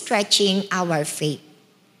stretching our faith.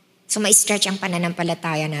 So, ma-stretch ang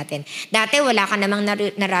pananampalataya natin. Dati, wala ka namang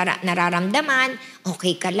nararamdaman,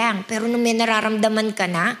 okay ka lang. Pero nung may nararamdaman ka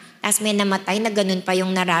na, tapos may namatay na ganun pa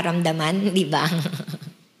yung nararamdaman, di ba?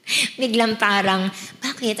 Biglang parang,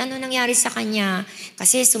 bakit? Ano nangyari sa kanya?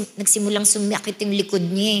 Kasi nagsimulang sumakit yung likod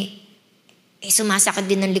niya sumasakit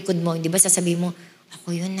din ang likod mo. Di ba sasabihin mo,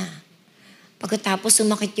 ako yun na. Pagkatapos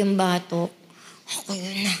sumakit yung batok, ako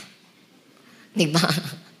yun na. Di ba?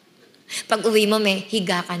 Pag uwi mo, may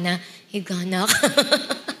higa ka na ka.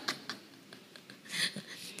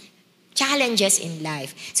 Challenges in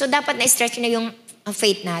life. So, dapat na-stretch na yung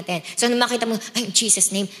faith natin. So, nung makita mo, ay, in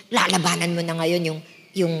Jesus' name, lalabanan mo na ngayon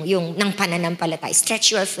yung ng pananampalataya.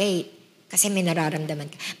 Stretch your faith. Kasi may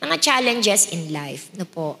nararamdaman ka. Mga challenges in life. No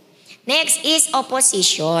po. Next is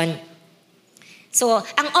opposition. So,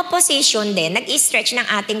 ang opposition din, nag-stretch ng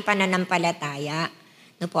ating pananampalataya.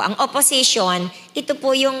 No po, ang opposition, ito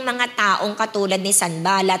po yung mga taong katulad ni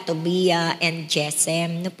Sanballat, Tobiah, and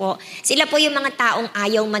Gesem. No po, sila po yung mga taong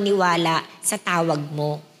ayaw maniwala sa tawag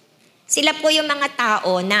mo. Sila po yung mga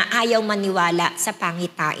tao na ayaw maniwala sa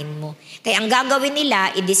pangitain mo. Kaya ang gagawin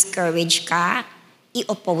nila, i-discourage ka,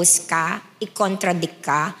 i-oppose ka, i-contradict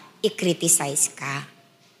ka, i-criticize ka.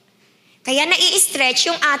 Kaya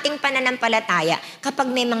nai-stretch yung ating pananampalataya kapag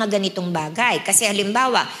may mga ganitong bagay. Kasi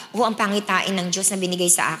halimbawa, ang pangitain ng Diyos na binigay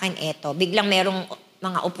sa akin, eto, biglang merong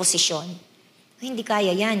mga oposisyon. Hindi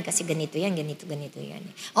kaya yan kasi ganito yan.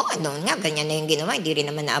 Nga, ganyan na yung ginawa, hindi rin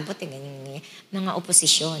naman naabot. Ganyan. Mga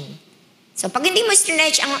oposisyon. So pag hindi mo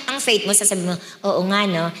stretch ang faith mo, sasabihin mo, oo nga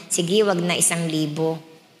no, sige, wag na 1,000, 10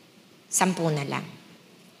 na lang.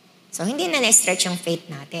 So, hindi na na-stretch yung faith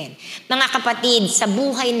natin. Mga kapatid, sa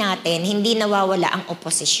buhay natin, hindi nawawala ang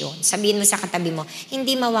oposisyon. Sabihin mo sa katabi mo,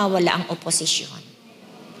 hindi mawawala ang oposisyon.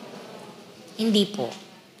 Hindi po.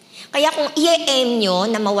 Kaya kung i-aim nyo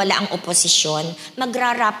na mawala ang oposisyon,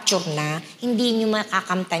 magra-rapture na, hindi nyo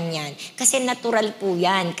makakamtan yan. Kasi natural po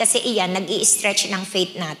yan. Kasi iyan, nag-i-stretch ng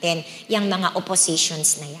faith natin, yung mga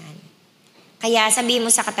oppositions na yan. Kaya sabihin mo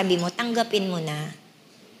sa katabi mo, tanggapin mo na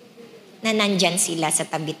nandyan sila sa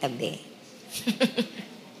tabi-tabi.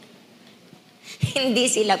 Hindi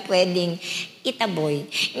sila pwedeng itaboy.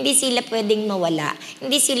 Hindi sila pwedeng mawala.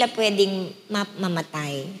 Hindi sila pwedeng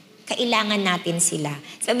mamatay. Kailangan natin sila.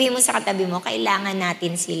 Sabihin mo sa katabi mo, kailangan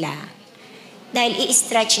natin sila. Dahil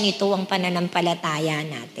i-stretch nito ang pananampalataya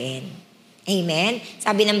natin. Amen?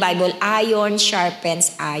 Sabi ng Bible, iron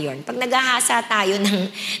sharpens iron. Pag naghahasa tayo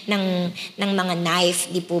ng mga knife,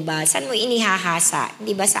 di po ba? Saan mo inihahasa?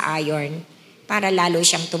 Di ba sa iron? Para lalo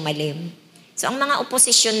siyang tumalim. So ang mga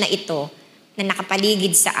oposisyon na ito, na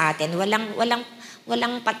nakapaligid sa atin, walang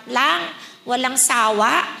patlang, walang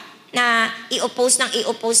sawa, na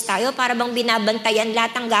i-oppose tayo para bang binabantayan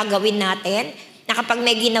lahat ng gagawin natin, na kapag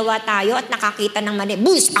may ginawa tayo at nakakita ng mali,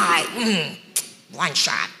 bullseye! One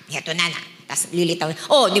shot. Ito na. Tapos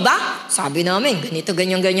lilitaw. Oh, di ba? Sabi namin, ganito,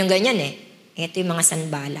 ganyan eh. Ito yung mga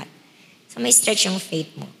Sanballat. So may stretch yung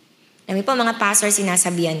faith mo. Alam po, mga pastor,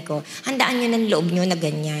 sinasabihan ko, handaan nyo ng loob nyo na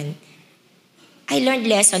ganyan. I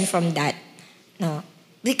learned lesson from that. No,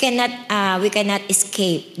 we cannot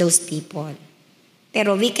escape those people.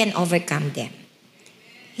 Pero we can overcome them.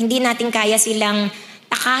 Hindi natin kaya silang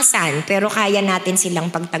takasan, pero kaya natin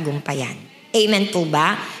silang pagtagumpayan. Amen po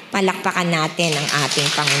ba? Palakpakan natin ang ating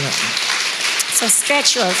Panginoon. So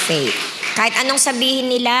stretch your faith. Kahit anong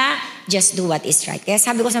sabihin nila, just do what is right. Kaya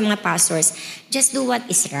sabi ko sa mga pastors, just do what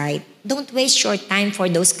is right. Don't waste your time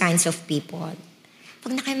for those kinds of people.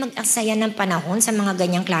 Pag na kayo mag-aksaya ng panahon sa mga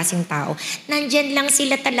ganyang klaseng tao, nandyan lang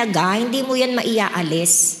sila talaga, hindi mo yan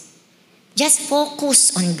maiaalis. Just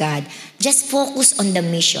focus on God. Just focus on the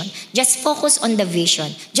mission. Just focus on the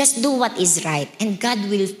vision. Just do what is right. And God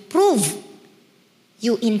will prove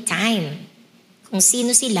you in time kung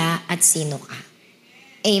sino sila at sino ka.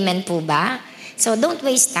 Amen po ba? So don't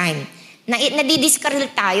waste time.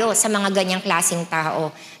 Nadidiscourage tayo sa mga ganyang klaseng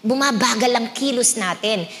tao. Bumabagal ang kilos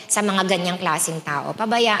natin sa mga ganyang klaseng tao.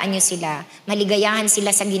 Pabayaan nyo sila. Maligayahan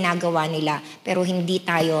sila sa ginagawa nila. Pero hindi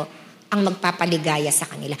tayo ang magpapaligaya sa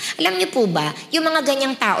kanila. Alam niyo po ba, yung mga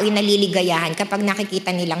ganyang tao ay naliligayahan kapag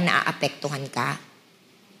nakikita nilang naaapektuhan ka.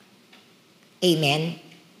 Amen?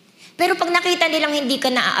 Pero pag nakita nilang hindi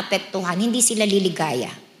ka naaapektuhan, hindi sila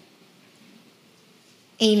liligaya.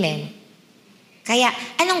 Amen? Kaya,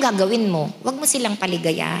 anong gagawin mo? Huwag mo silang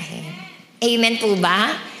paligayahin. Amen po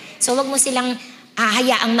ba? So, huwag mo silang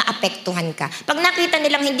hayaang maapektuhan ka. Pag nakita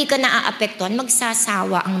nilang hindi ka naaapektuhan,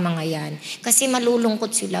 magsasawa ang mga yan. Kasi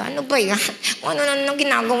malulungkot sila. Ano ba yan? Ano na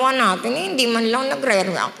ginagawa natin? Hindi man lang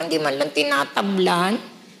nagre-react, hindi man lang tinatablan.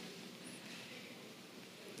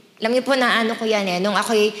 Alam niyo po na ano ko yan nung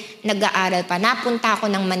ako'y nag-aaral pa, napunta ako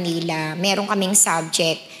ng Manila, meron kaming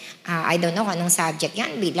subject, I don't know kung anong subject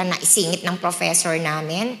yan, biglang naisingit ng professor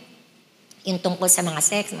namin, yung tungkol sa mga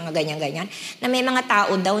sex, mga ganyan-ganyan, na may mga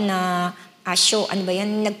tao daw na show, ano ba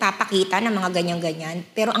yan, nagpapakita ng mga ganyan-ganyan,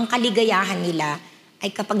 pero ang kaligayahan nila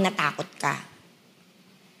ay kapag natakot ka.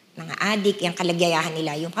 Mga adik, yung kaligayahan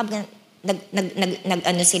nila, yung kapag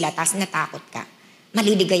nag-ano sila, tapos natakot ka.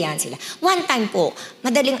 Maliligayahan sila. One time po,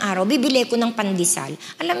 madaling araw, bibili ko ng pandesal.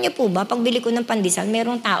 Alam niyo po ba, pag bili ko ng pandesal,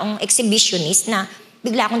 merong taong exhibitionist na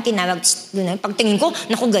bigla akong tinawag. Pagtingin ko,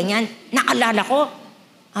 naku ganyan, naalala ko.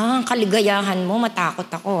 Kaligayahan mo, matakot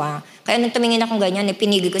ako Kaya nung tumingin akong ganyan,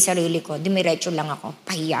 pinigil ko sarili ko, dumiretso lang ako,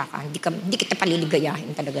 pahiya ka, hindi kita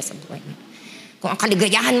paliligayahin talaga sa buhay mo. Kung ang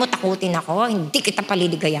kaligayahan mo, takutin ako, hindi kita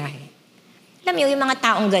paliligayahin. Alam niyo, yung mga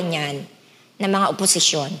taong ganyan, na mga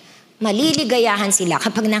oposisyon, maliligayahan sila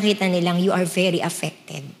kapag nakita nilang you are very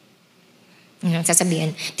affected.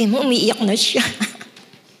 Sasabihin, tingnan mo, umiiyak na siya.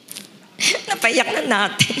 Napaiyak na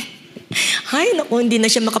natin. Ay, naku, hindi na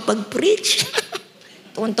siya makapag-preach.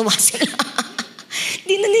 Tuwan-tuwa sila.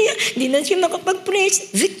 Hindi na siya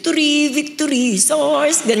makapag-preach. Victory, victory,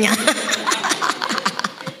 source, ganyan.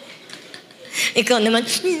 Ikaw naman,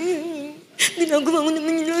 ginagawa ko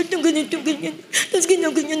naman yung lahat ng ganito, ganyan. Tapos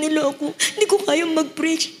ginaganyan nila ako. Hindi ko kayang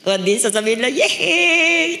mag-preach. O di, sasabihin lang,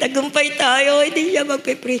 yay! Tagumpay tayo, hindi siya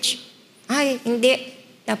mag-preach. Ay, hindi.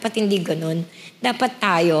 Dapat hindi ganun. Dapat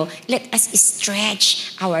tayo, let us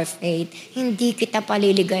stretch our faith. Hindi kita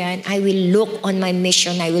paliligayan. I will look on my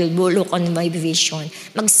mission. I will look on my vision.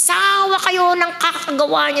 Magsawa kayo ng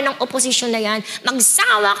kakagawa nyo ng oposisyon na yan.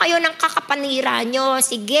 Magsawa kayo ng kakapanira nyo.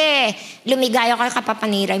 Sige, lumigaya kayo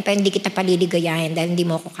kapapanira, pero hindi kita paliligayahin dahil hindi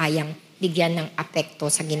mo ako kayang bigyan ng apekto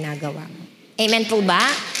sa ginagawa mo. Amen po ba?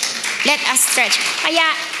 Let us stretch. Kaya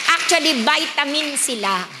actually vitamin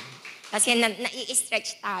sila. Kasi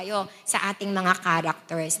nai-stretch tayo sa ating mga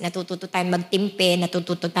characters. Natututo tayong magtimpe,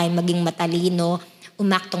 natututo tayong maging matalino,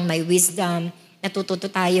 umaktong may wisdom,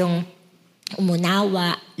 natututo tayong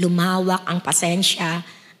umunawa, lumawak ang pasensya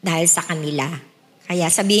dahil sa kanila.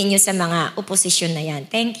 Kaya sabihin nyo sa mga oposisyon na yan,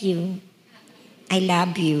 thank you. I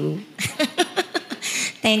love you.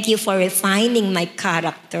 Thank you for refining my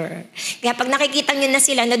character. Kaya pag nakikita nyo na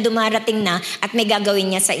sila na dumarating na at may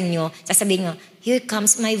gagawin niya sa inyo, sasabihin nyo, here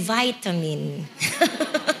comes my vitamin.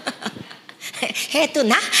 Heto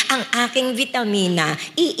na ang aking vitamina.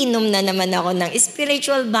 Iinom na naman ako ng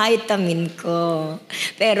spiritual vitamin ko.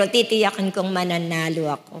 Pero titiyakin kong mananalo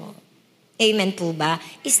ako. Amen po ba?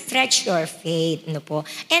 Stretch your faith. No po?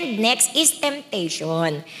 And next is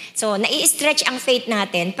temptation. So, nai-stretch ang faith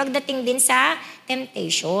natin pagdating din sa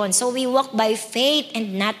temptation. So, we walk by faith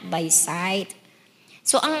and not by sight.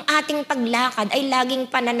 So, ang ating paglakad ay laging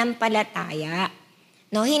pananampalataya.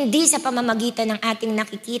 No, hindi sa pamamagitan ng ating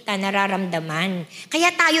nakikita, nararamdaman. Kaya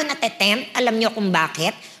tayo natetempt, alam niyo kung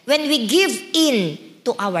bakit? When we give in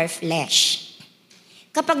to our flesh.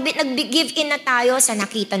 Kapag nag-give in na tayo sa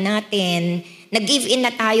nakita natin, nag-give in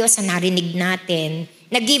na tayo sa narinig natin,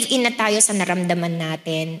 nag-give in na tayo sa naramdaman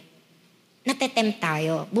natin, natetempt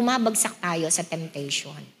tayo, bumabagsak tayo sa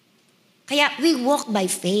temptation. Kaya we walk by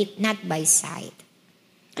faith, not by sight.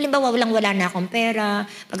 Halimbawa, walang-wala na akong pera,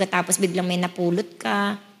 pagkatapos biglang may napulot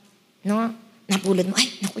ka, no? Napulot mo,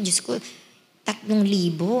 ay, naku, Diyos ko, 3,000,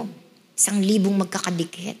 1,000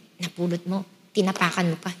 magkakadikit, napulot mo,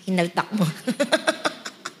 tinapakan mo pa, hinaltak mo.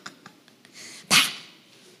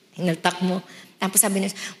 Hinaltak mo. Tapos sabi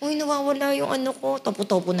niya, uy, nawawala yung ano ko,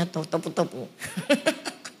 topo-topo na to, topo-topo.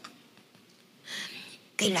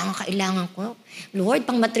 Kailangan ko. Lord,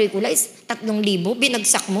 pang matrikula is 3,000,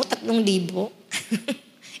 binagsak mo, 3,000.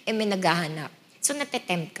 May naghahanap. So,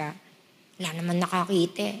 natetempt ka. Wala naman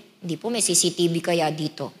nakakita. Hindi po, may CCTV kaya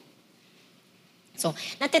dito. So,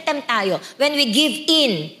 natetempt tayo. When we give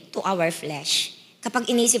in to our flesh,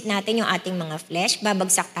 kapag inisip natin yung ating mga flesh,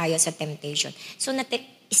 babagsak tayo sa temptation. So,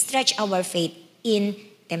 stretch our faith in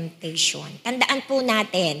temptation. Tandaan po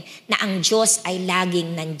natin na ang Diyos ay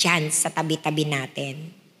laging nandyan sa tabi-tabi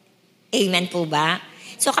natin. Amen po ba?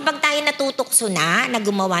 So kapag tayo natutokso na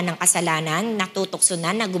gumawa ng kasalanan, natutokso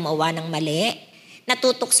na gumawa ng mali,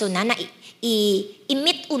 natutokso na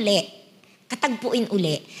i-meet uli, katagpuin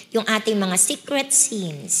uli yung ating mga secret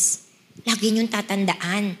sins. Lagi niyong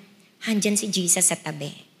tatandaan, handyan si Jesus sa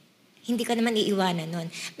tabi. Hindi ka naman iiwanan nun.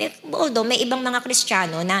 Although may ibang mga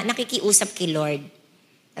Kristiyano na nakikiusap kay Lord.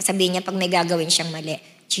 Sasabihin niya pag may gagawin siyang mali,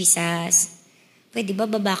 Jesus, pwede ba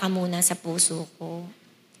baba ka muna sa puso ko?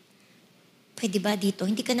 Pwede ba dito?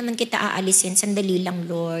 Hindi ka naman kita aalisin. Sandali lang,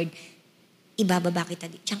 Lord. Ibababa kita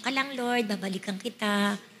dito. Diyan ka lang, Lord. Babalikan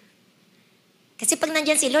kita. Kasi pag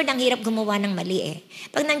nandyan si Lord, ang hirap gumawa ng mali eh.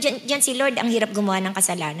 Pag nandyan si Lord, ang hirap gumawa ng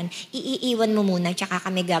kasalanan. Iiwan mo muna, tsaka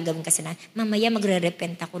kami gagawin kasalanan. Mamaya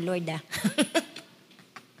magre-repent ako, Lord ah.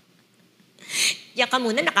 Diyan ka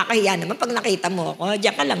muna, nakakahiya naman pag nakita mo ako.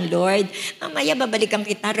 Diyan ka lang, Lord. Mamaya babalikan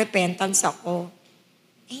kita, repentance ako.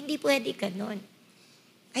 Hindi pwede ganun.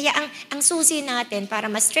 Kaya ang susi natin para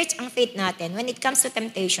ma-stretch ang faith natin when it comes to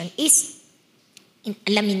temptation is,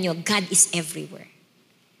 alamin nyo, God is everywhere.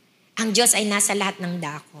 Ang Diyos ay nasa lahat ng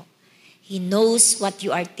dako. He knows what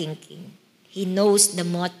you are thinking. He knows the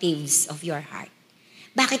motives of your heart.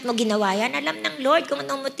 Bakit mo ginawa yan? Alam ng Lord kung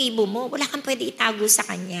anong motibo mo. Wala kang pwede itago sa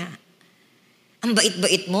Kanya. Ang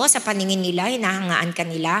bait-bait mo sa paningin nila, hinahangaan ka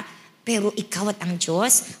nila, pero ikaw at ang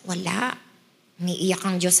Diyos, wala. Umiiyak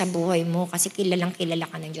ang Diyos sa buhay mo kasi kilalang kilala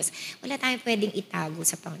ka ng Diyos. Wala tayong pwedeng itago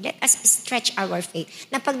sa Panginoon. Let us stretch our faith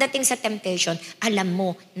na pagdating sa temptation, alam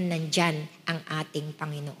mo na nandyan ang ating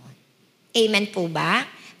Panginoon. Amen po ba?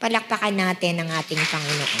 Palakpakan natin ang ating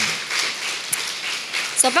Panginoon.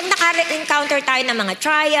 So pag naka-encounter tayo ng mga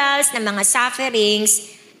trials, ng mga sufferings,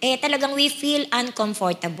 talagang we feel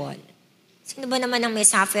uncomfortable. Sino ba naman ang may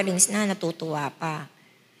sufferings na natutuwa pa?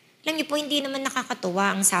 Alam niyo po, hindi naman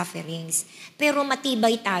nakakatuwa ang sufferings. Pero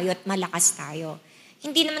matibay tayo at malakas tayo.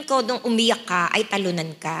 Hindi naman ko nung umiyak ka ay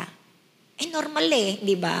talunan ka. Normal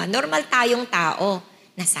di ba? Normal tayong tao.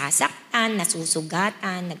 Nasasaktan,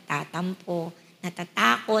 nasusugatan, nagtatampo,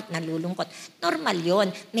 natatakot, nalulungkot. Normal yon,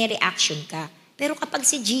 may reaction ka. Pero kapag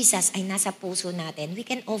si Jesus ay nasa puso natin, we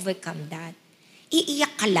can overcome that.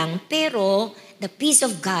 Iiyak ka lang, pero the peace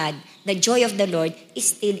of God, the joy of the Lord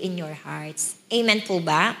is still in your hearts. Amen po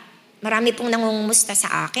ba? Marami pong nangungumusta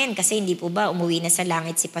sa akin kasi hindi po ba umuwi na sa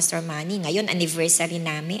langit si Pastor Manny. Ngayon, anniversary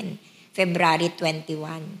namin, February 21.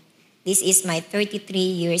 This is my 33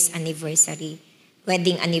 years anniversary,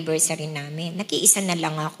 wedding anniversary namin. Nakiisa na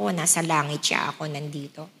lang ako, nasa langit siya, ako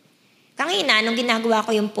nandito. Kanina, nung ginagawa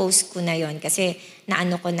ko yung post ko na yon kasi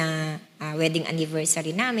naano ko na wedding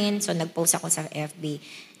anniversary namin, so nag-post ako sa FB,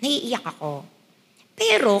 naiiyak ako.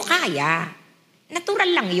 Pero kaya.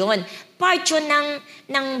 Natural lang yon. Part yun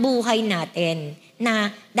ng buhay natin.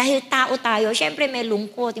 Na dahil tao tayo, syempre may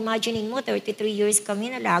lungkot. Imaginein mo, 33 years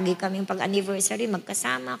kami na lagi kaming pag-anniversary,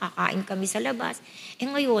 magkasama, kakain kami sa labas.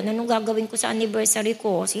 Ngayon, anong gagawin ko sa anniversary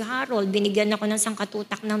ko? Si Harold, binigyan ako ng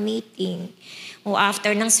sangkatutak na meeting. O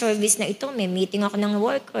after ng service na ito, may meeting ako ng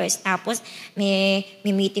workers. Tapos may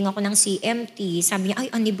meeting ako ng CMT. Sabi niya,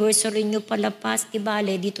 ay, anniversary nyo pala pas.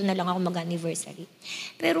 Bale, dito na lang ako mag-anniversary.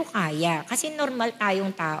 Pero kaya. Kasi normal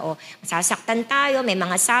tayong tao. Masasaktan tayo, may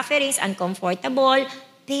mga sufferings, uncomfortable.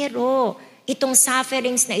 Pero itong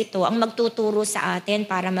sufferings na ito ang magtuturo sa atin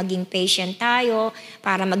para maging patient tayo,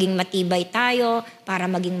 para maging matibay tayo, para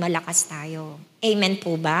maging malakas tayo. Amen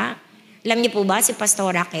po ba? Alam niyo po ba, si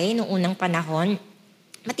Pastora Kay, noong unang panahon,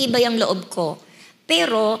 matibay ang loob ko.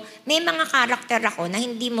 Pero may mga karakter ako na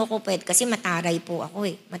hindi mo ko pwede kasi mataray po ako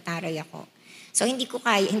mataray ako. So hindi ko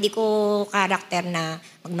karakter na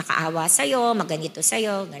magmakaawa sa'yo, magganito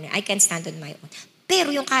sa'yo, ganyan. I can stand on my own.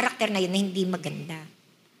 Pero yung karakter na yun na hindi maganda.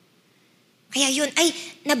 Kaya yun ay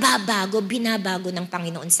binabago ng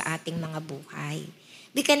Panginoon sa ating mga buhay.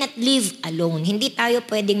 We cannot live alone. Hindi tayo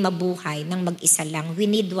pwedeng mabuhay ng mag-isa lang.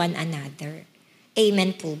 We need one another.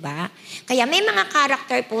 Amen po ba? Kaya may mga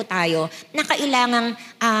karakter po tayo na kailangang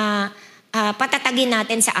patatagin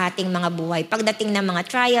natin sa ating mga buhay. Pagdating ng mga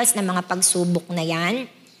trials, ng mga pagsubok na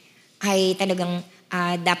yan, ay talagang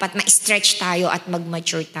dapat ma-stretch tayo at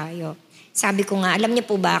mag-mature tayo. Sabi ko nga, alam niyo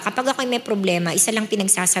po ba, kapag ako may problema, isa lang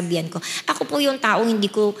pinagsasabihan ko. Ako po yung tao, hindi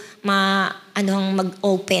ko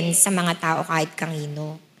mag-open sa mga tao kahit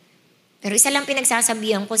kanino. Pero isa lang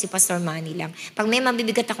pinagsasabihan ko, si Pastor Manny lang. Pag may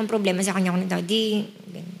mabibigat akong problema sa kanya,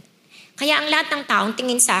 kaya ang lahat ng taong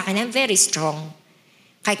tingin sa akin, I'm very strong.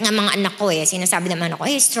 Kahit nga mga anak ko sinasabi naman ako,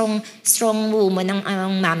 strong woman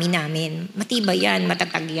ang mami namin. Matibay yan,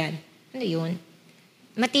 matatag yan. Ano yun?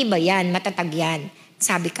 Matibay yan, matatag yan.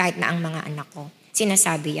 Sabi kahit na ang mga anak ko,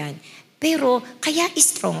 sinasabi yan. Pero kaya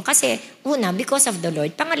strong kasi una, because of the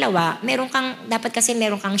Lord. Pangalawa, dapat kasi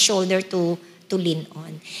meron kang shoulder to lean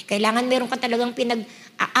on. Kailangan meron ka talagang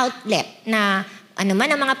outlet na ano man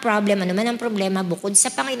ang mga problema, bukod sa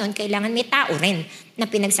Panginoon, kailangan may tao rin na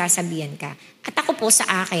pinagsasabihan ka. At ako po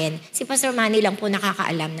sa akin, si Pastor Manny lang po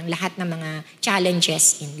nakakaalam ng lahat ng mga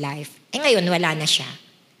challenges in life. Ngayon, wala na siya.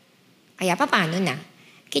 Kaya paano na?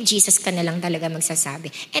 Kay Jesus ka na lang talaga magsasabi.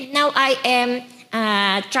 And now I am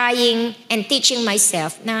trying and teaching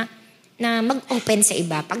myself na mag-open sa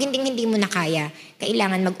iba. Pag hindi mo na kaya,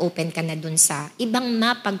 kailangan mag-open ka na dun sa ibang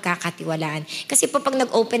mapagkakatiwalaan. Kasi pag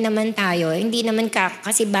nag-open naman tayo, hindi naman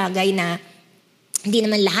kasi bagay na hindi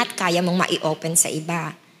naman lahat kaya mong mai-open sa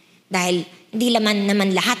iba. Dahil hindi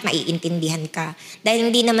naman lahat maiintindihan ka. Dahil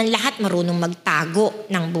hindi naman lahat marunong magtago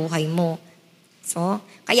ng buhay mo. So,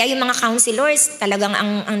 kaya yung mga counselors, talagang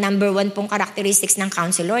ang number one pong characteristics ng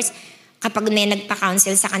counselors, kapag may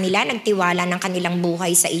nagpa-counsel sa kanila, nagtiwala ng kanilang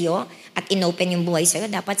buhay sa iyo at inopen yung buhay sa iyo,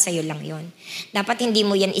 dapat sa iyo lang yon. Dapat hindi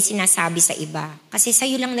mo yan isinasabi sa iba. Kasi sa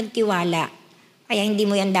iyo lang nagtiwala. Kaya hindi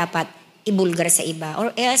mo yan dapat ibulgar sa iba.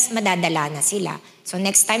 Or else, madadala na sila. So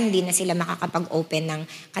next time, hindi na sila makakapag-open ng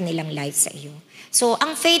kanilang life sa iyo. So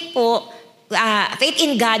ang faith po, faith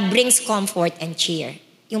in God brings comfort and cheer.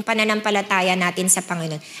 Yung pananampalataya natin sa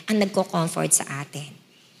Panginoon ang nagko-comfort sa atin.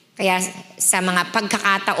 Kaya sa mga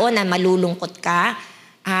pagkakataon na malulungkot ka,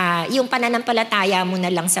 yung pananampalataya mo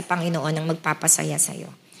na lang sa Panginoon ang magpapasaya sa'yo.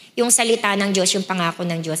 Yung salita ng Diyos, yung pangako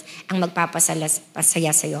ng Diyos, ang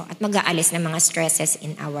magpapasaya sa'yo at mag-aalis ng mga stresses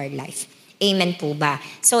in our life. Amen po ba?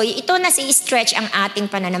 So ito na si-stretch ang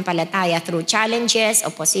ating pananampalataya through challenges,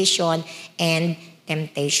 opposition, and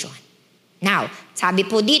temptation. Now, sabi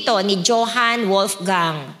po dito ni Johann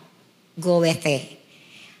Wolfgang Goethe,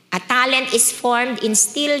 a talent is formed in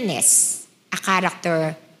stillness, a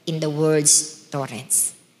character in the world's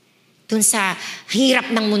torrents. Dun sa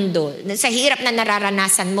hirap ng mundo, sa hirap na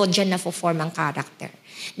nararanasan mo, dyan na-form ang character.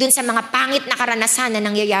 Dun sa mga pangit na karanasan na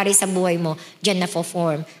nangyayari sa buhay mo, dyan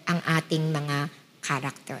na-form ang ating mga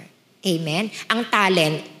character. Amen? Ang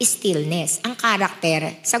talent is stillness. Ang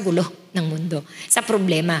character sa gulo ng mundo, sa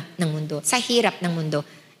problema ng mundo, sa hirap ng mundo.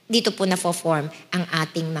 Dito po na-form ang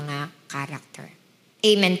ating mga character.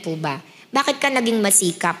 Amen po ba? Bakit ka naging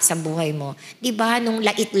masikap sa buhay mo? Di ba nung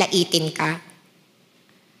lait-laitin ka?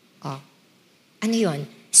 Ano yun?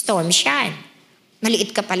 Storm siyan.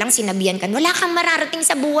 Maliit ka pa lang, sinabihan ka, wala kang mararating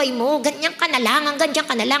sa buhay mo, ganyan ka na lang, hanggang dyan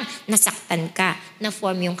ka na lang. Nasaktan ka,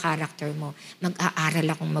 na-form yung character mo. Mag-aaral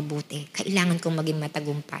akong mabuti, kailangan kong maging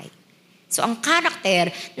matagumpay. So ang character,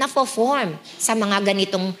 na-form sa mga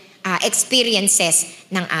ganitong experiences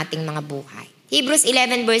ng ating mga buhay. Hebrews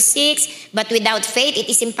 11 verse 6, but without faith it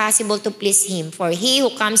is impossible to please Him. For he who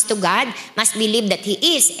comes to God must believe that He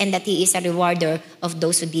is and that He is a rewarder of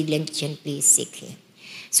those who diligently seek Him.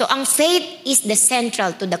 So ang faith is the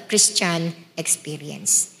central to the Christian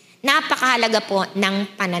experience. Napakahalaga po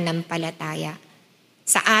ng pananampalataya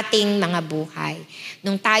sa ating mga buhay.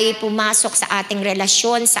 Nung tayo pumasok sa ating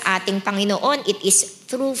relasyon sa ating Panginoon, it is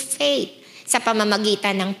through faith sa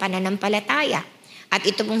pamamagitan ng pananampalataya. At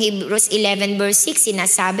ito pong Hebrews 11 verse 6,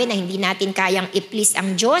 sinasabi na hindi natin kayang i-please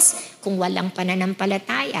ang Diyos kung walang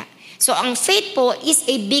pananampalataya. So ang faith po is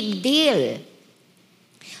a big deal.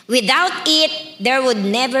 Without it, there would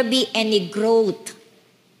never be any growth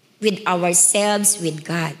with ourselves, with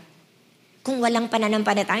God. Kung walang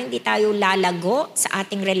pananampalataya, hindi tayo lalago sa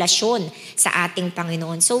ating relasyon sa ating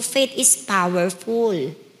Panginoon. So faith is powerful.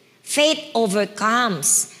 Faith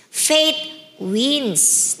overcomes. Faith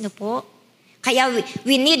wins. No po? Kaya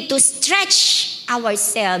we need to stretch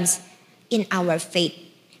ourselves in our faith.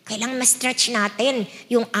 Kailangan ma-stretch natin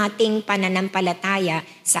yung ating pananampalataya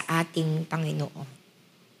sa ating Panginoon.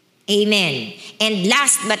 Amen. And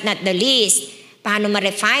last but not the least, paano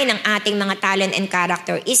ma-refine ang ating mga talent and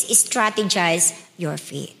character is strategize your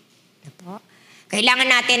faith. Ano po? Kailangan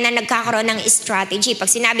natin na nagkakaroon ng strategy.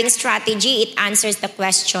 Pag sinabing strategy, it answers the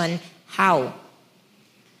question, how?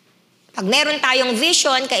 Pag meron tayong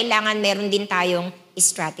vision, kailangan meron din tayong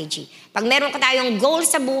strategy. Pag meron tayong goal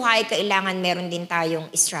sa buhay, kailangan meron din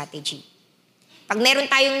tayong strategy. Pag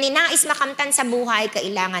meron tayong ninais makamtan sa buhay,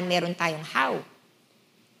 kailangan meron tayong how.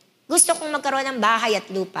 Gusto kong magkaroon ng bahay at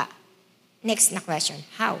lupa. Next na question,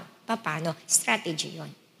 how? Paano? Strategy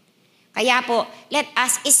yon. Kaya po, let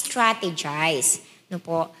us strategize. No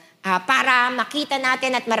po? Para makita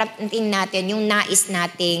natin at marating natin yung nais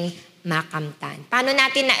nating makamtan. Paano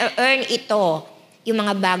natin na-earn ito, yung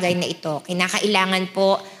mga bagay na ito? Kinakailangan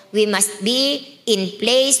po, we must be in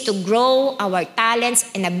place to grow our talents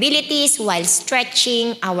and abilities while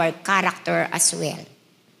stretching our character as well.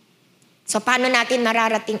 So paano natin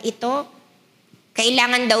mararating ito?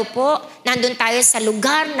 Kailangan daw po, nandun tayo sa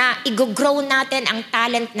lugar na i-grow natin ang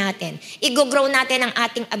talent natin. I-grow natin ang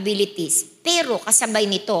ating abilities. Pero kasabay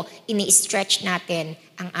nito, ini-stretch natin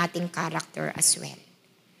ang ating character as well.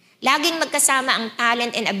 Laging magkasama ang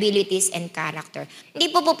talent and abilities and character.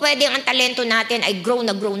 Hindi po pwedeng ang talento natin ay grow,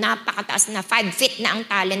 napakataas na 5 feet na ang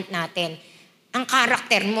talent natin. Ang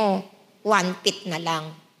character mo, 1 feet na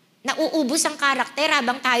lang. Nauubos ang character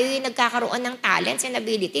habang tayo yung nagkakaroon ng talents and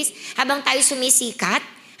abilities, habang tayo sumisikat,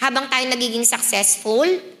 habang tayo nagiging successful,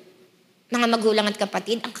 mga magulang at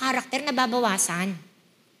kapatid, ang character nababawasan.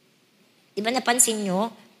 Di ba napansin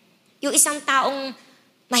nyo? Yung isang taong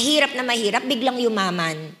mahirap, biglang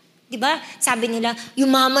yumaman. Di ba? Sabi nila,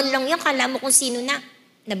 yumaman lang yan, kala mo kung sino na.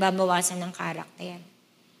 Nababawasan ng karakter.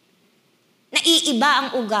 Naiiba ang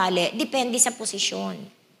ugali, depende sa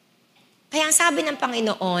posisyon. Kaya ang sabi ng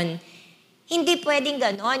Panginoon, hindi pwedeng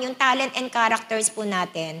ganon. Yung talent and characters po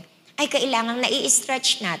natin ay kailangan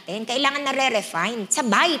nai-stretch natin, kailangan na-refine,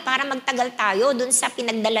 sabay para magtagal tayo dun sa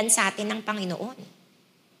pinagdalan sa atin ng Panginoon.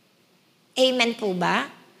 Amen po ba?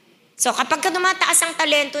 So kapag tumataas ang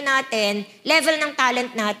talento natin, level ng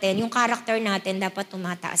talent natin, yung character natin dapat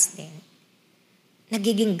tumataas din.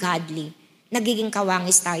 Nagiging godly, nagiging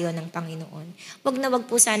kawangis tayo ng Panginoon. Wag na wag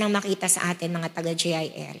po sanang makita sa atin mga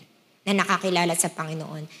taga-GIL na nakakilala sa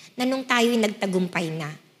Panginoon na nung tayo'y nagtagumpay na,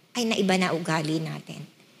 ay naiba na ugali natin.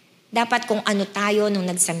 Dapat kung ano tayo nung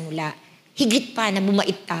nagsamula, higit pa na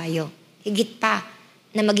bumait tayo. Higit pa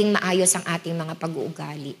na maging maayos ang ating mga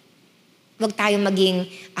pag-uugali. Huwag tayo maging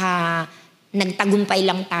nagtagumpay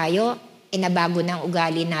lang tayo, nabago na ang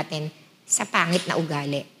ugali natin sa pangit na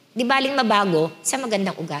ugali. Di baling mabago sa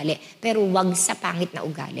magandang ugali, pero wag sa pangit na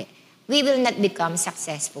ugali. We will not become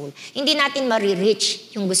successful. Hindi natin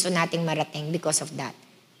marireach yung gusto nating marating because of that.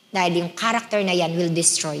 Dahil yung character na yan will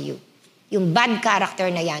destroy you. Yung bad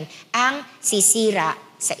character na yan ang sisira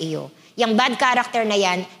sa iyo. Yung bad character na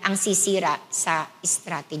yan ang sisira sa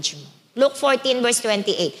strategy mo. Luke 14 verse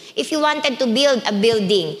 28. If you wanted to build a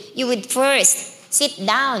building, you would first sit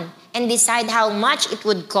down and decide how much it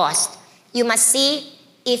would cost. You must see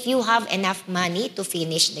if you have enough money to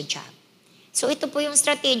finish the job. So ito po yung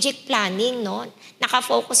strategic planning, no?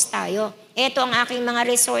 Nakafocus tayo. Ito ang aking mga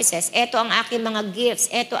resources. Ito ang aking mga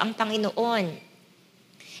gifts. Ito ang Panginoon.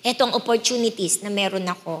 Ito ang opportunities na meron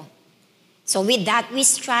ako. So with that, we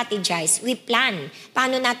strategize, we plan.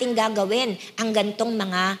 Paano natin gagawin ang gantong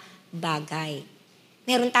mga bagay?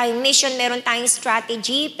 Meron tayong mission, meron tayong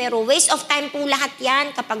strategy, pero waste of time po lahat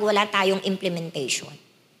yan kapag wala tayong implementation.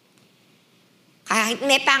 Kahit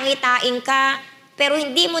may pangitain ka, pero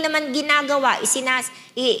hindi mo naman ginagawa,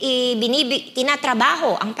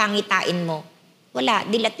 tinatrabaho ang pangitain mo. Wala,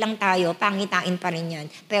 dilat lang tayo, pangitain pa rin yan.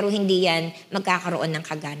 Pero hindi yan magkakaroon ng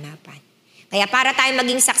kaganapan. Kaya para tayo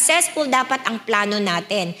maging successful, dapat ang plano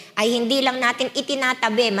natin ay hindi lang natin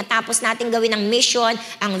itinatabi. Matapos natin gawin ang mission,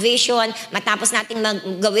 ang vision, matapos natin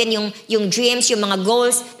gawin yung dreams, yung mga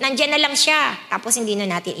goals, nandyan na lang siya. Tapos hindi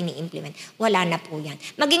na natin ini-implement. Wala na po yan.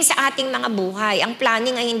 Maging sa ating mga buhay, ang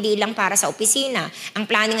planning ay hindi lang para sa opisina.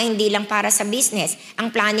 Ang planning ay hindi lang para sa business.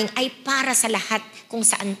 Ang planning ay para sa lahat kung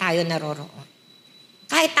saan tayo naroroon.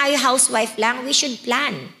 Kahit tayo housewife lang, we should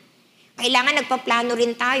plan. Kailangan nagpaplano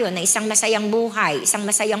rin tayo na isang masayang buhay, isang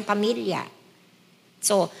masayang pamilya.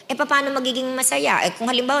 So, paano magiging masaya? Kung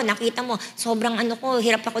halimbawa, nakita mo, sobrang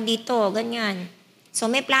hirap ako dito, ganyan. So,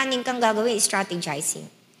 may planning kang gagawin, strategizing.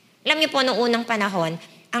 Alam niyo po, noong unang panahon,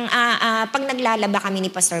 pag naglalaba kami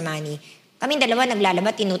ni Pastor Manny, kaming dalawa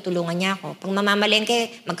naglalaba, tinutulungan niya ako. Pag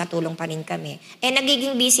mamamalengke, magkatulong pa rin kami.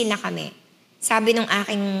 Nagiging busy na kami. Sabi ng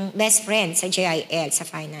aking best friend sa JIL, sa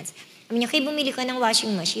finance, sabi niya, kaya bumili ka ng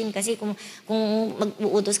washing machine kasi kung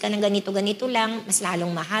mag-uutos ka ng ganito-ganito lang, mas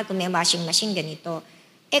lalong mahal. Kung may washing machine, ganito.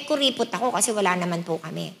 Kuripot ako kasi wala naman po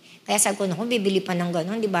kami. Kaya sabi ko, kung bibili pa ng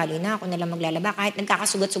gano'n, di bali na, ako na lang maglalaba. Kahit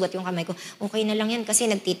nagkakasugat-sugat yung kamay ko, okay na lang yan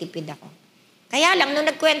kasi nagtitipid ako. Kaya lang, nung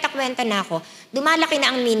nagkwenta-kwenta na ako, dumalaki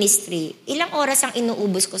na ang ministry. Ilang oras ang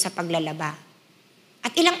inuubos ko sa paglalaba.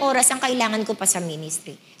 At ilang oras ang kailangan ko pa sa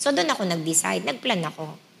ministry. So doon ako nag-decide, nagplan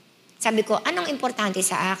ako. Sabi ko, anong importante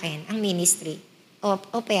sa akin? Ang ministry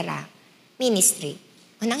o pera? Ministry.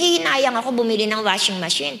 Nanghihinayang ako bumili ng washing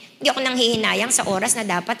machine. Hindi ako nanghihinayang sa oras na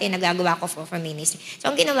dapat nagagawa ko for ministry. So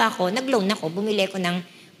ang ginawa ko, nag-loan ako, bumili ko ng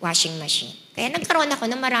washing machine. Kaya nagkaroon ako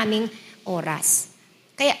ng maraming oras.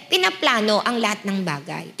 Kaya pinaplano ang lahat ng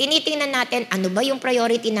bagay. Tinitingnan natin, ano ba yung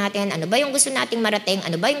priority natin? Ano ba yung gusto nating marating?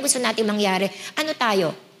 Ano ba yung gusto nating mangyari? Ano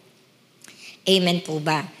tayo? Amen po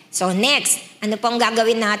ba? So next, ano pong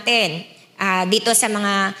gagawin natin dito sa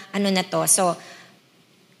mga na to? So,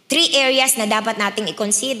 3 areas na dapat nating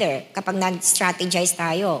i-consider kapag nag-strategize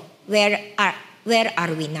tayo. Where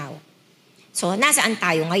are we now? So, nasaan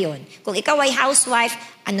tayo ngayon? Kung ikaw ay housewife,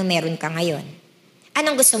 ano meron ka ngayon?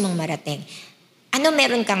 Anong gusto mong marating? Ano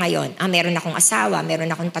meron ka ngayon? Meron akong asawa,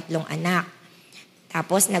 meron akong 3 anak.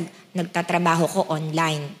 Tapos, nagtatrabaho ko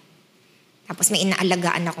online. Tapos, may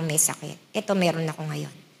inaalagaan akong may sakit. Ito meron ako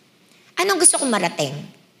ngayon. Anong gusto kong marating?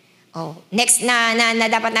 Next na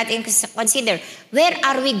dapat natin consider, where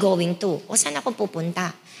are we going to? O saan ako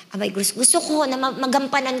pupunta? Gusto ko na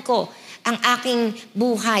magampanan ko ang aking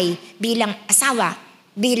buhay bilang asawa,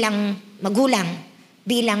 bilang magulang,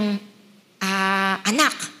 bilang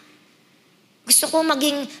anak. Gusto ko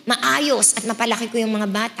maging maayos at mapalaki ko yung mga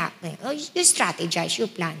bata. You strategize, you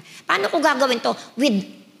plan. Paano ko gagawin to? With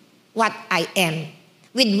what I am.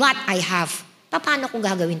 With what I have. Paano ko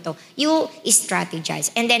gagawin to? You strategize.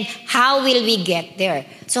 And then, how will we get there?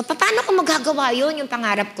 So, paano ko magagawa yun, yung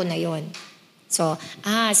pangarap ko na yun? So,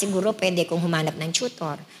 siguro pwede kong humanap ng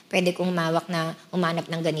tutor. Pwede kong humanap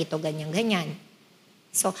ng ganito, ganyan, ganyan.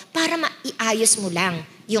 So, para maiayos mo lang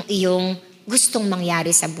yung iyong gustong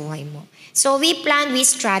mangyari sa buhay mo. So, we plan, we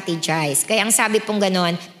strategize. Kaya ang sabi pong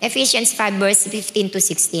ganon, Ephesians 5 verse 15 to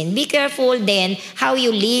 16, be careful then how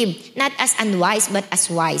you live, not as unwise but as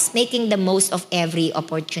wise, making the most of every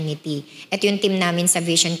opportunity. Ito yung team namin sa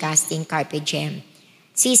Vision Casting, Carpe Diem.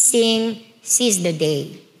 Seize the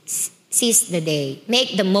day. seize the day.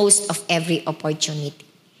 Make the most of every opportunity.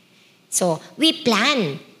 So, we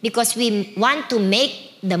plan because we want to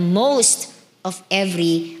make the most of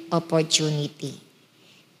every opportunity.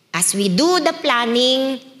 As we do the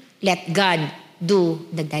planning, let God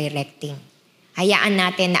do the directing. Hayaan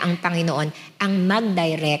natin na ang Panginoon ang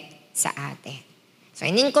mag-direct sa atin. So,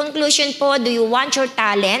 in conclusion po, do you want your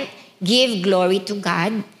talent? Give glory to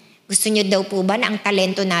God. Gusto niyo daw po ba na ang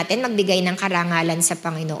talento natin magbigay ng karangalan sa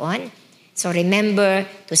Panginoon? So remember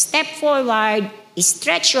to step forward,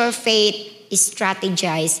 stretch your faith,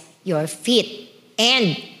 strategize your feet,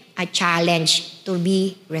 and a challenge to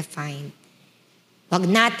be refined. Huwag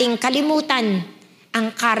nating kalimutan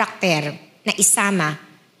ang karakter na isama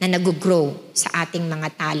na nag-grow sa ating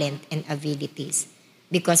mga talent and abilities.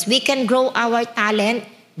 Because we can grow our talent,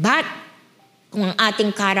 but kung ang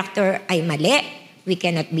ating character ay mali, we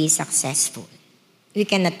cannot be successful. We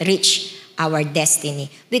cannot reach our destiny.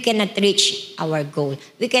 We cannot reach our goal.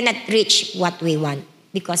 We cannot reach what we want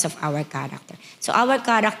because of our character. So our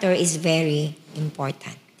character is very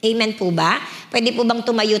important. Amen po ba? Pwede po bang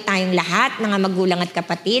tumayo tayong lahat, mga magulang at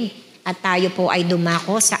kapatid, at tayo po ay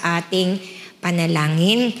dumako sa ating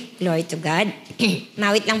panalangin. Glory to God.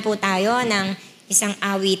 Mawit lang po tayo ng isang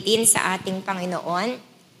awitin sa ating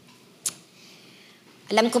Panginoon.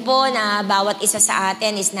 Alam ko po na bawat isa sa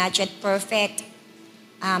atin is not yet perfect.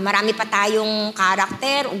 Marami pa tayong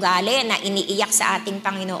karakter, ugali na iniiyak sa ating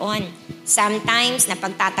Panginoon. Sometimes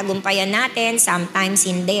napagtatagumpayan natin, sometimes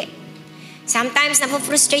hindi. Sometimes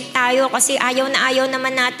napofrustrate tayo kasi ayaw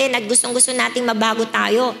naman natin at gustong-gusto nating mabago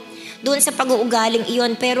tayo doon sa pag-uugaling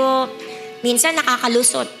iyon. Pero minsan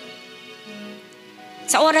nakakalusot.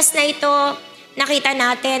 Sa oras na ito, nakita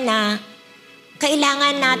natin na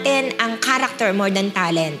kailangan natin ang character more than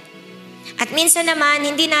talent. At minsan naman,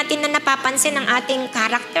 hindi natin na napapansin ang ating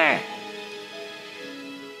character.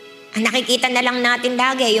 Ang nakikita na lang natin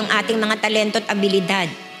lagi yung ating mga talento at abilidad.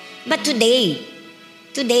 But today,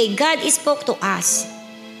 God spoke to us.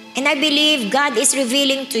 And I believe God is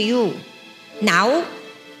revealing to you now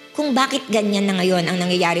kung bakit ganyan na ngayon ang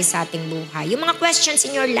nangyayari sa ating buhay. Yung mga questions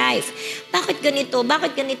in your life. Bakit ganito?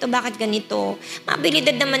 Bakit ganito? Bakit ganito?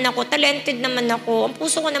 Mabilidad naman ako, talented naman ako, ang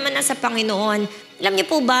puso ko naman nasa Panginoon. Alam niyo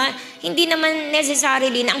po ba, hindi naman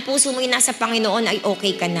necessarily na ang puso mo nasa Panginoon ay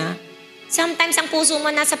okay ka na. Sometimes ang puso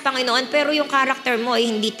mo nasa Panginoon pero yung character mo ay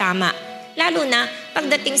hindi tama. Lalo na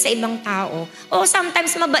pagdating sa ibang tao. O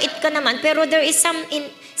sometimes mabait ka naman pero there is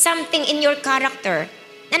something in your character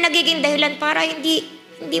na nagiging dahilan para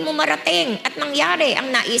hindi mo marating at mangyari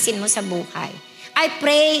ang naisin mo sa buhay. I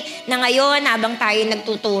pray na ngayon habang tayo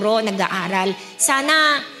nagtuturo, nag-aaral,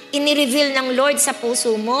 sana inireveal ng Lord sa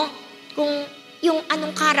puso mo kung yung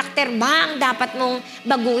anong karakter ba ang dapat mong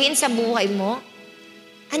baguhin sa buhay mo.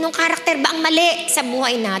 Anong karakter ba ang mali sa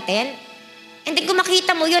buhay natin? And then kung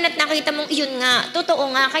makita mo yun at nakita mong yun nga,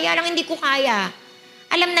 totoo nga, kaya lang hindi ko kaya.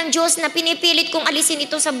 Alam ng Diyos na pinipilit kong alisin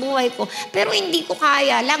ito sa buhay ko, pero hindi ko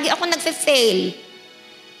kaya. Lagi ako nagfe-fail.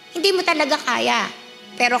 Hindi mo talaga kaya,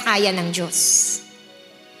 pero kaya ng Diyos.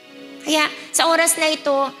 Kaya sa oras na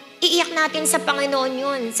ito, iiyak natin sa Panginoon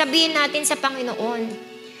yun. Sabihin natin sa Panginoon,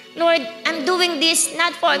 Lord, I'm doing this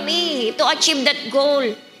not for me to achieve that goal.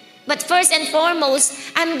 But first and foremost,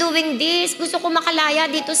 I'm doing this. Gusto ko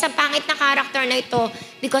makalaya dito sa pangit na karakter na ito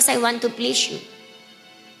because I want to please you.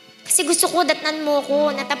 Kasi gusto ko datnan mo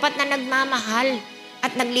ko na tapat na nagmamahal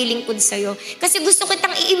at naglilingkod sa'yo. Kasi gusto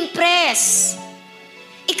kitang i-impress.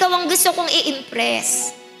 Ikaw ang gusto kong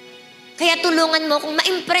i-impress. Kaya tulungan mo kung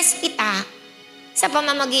ma-impress kita sa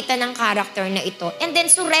pamamagitan ng character na ito. And then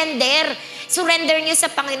surrender. Surrender niyo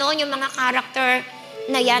sa Panginoon yung mga character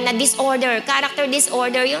na yan, na disorder. Character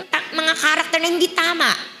disorder. Yung mga character na hindi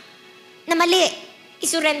tama. Na mali.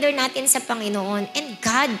 I-surrender natin sa Panginoon. And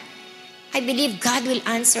God, I believe God will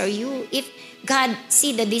answer you if God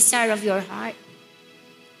see the desire of your heart.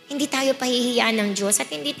 Hindi tayo pahihiyaan ng Diyos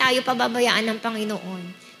at hindi tayo pababayaan ng Panginoon.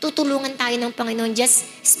 Tutulungan tayo ng Panginoon. Just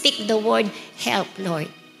speak the word, help,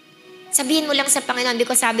 Lord. Sabihin mo lang sa Panginoon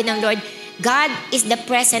because sabi ng Lord, God is the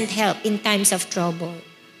present help in times of trouble.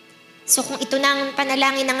 So kung ito na ang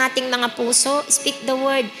panalangin ng ating mga puso, speak the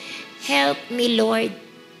word, help me, Lord.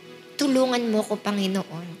 Tulungan mo ko,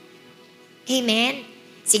 Panginoon. Amen?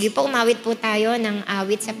 Sige po, umawit po tayo ng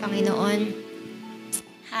awit sa Panginoon.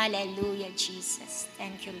 Hallelujah, Jesus.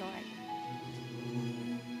 Thank you, Lord.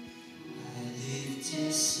 I live to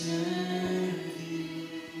serve you.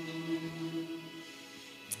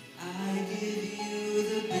 I give you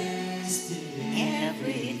the best in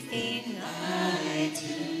Everything I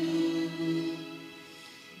do,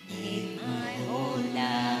 in my whole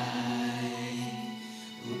life,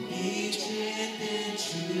 nature and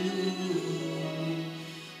true.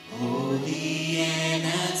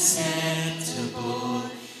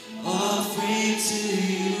 to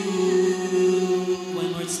you.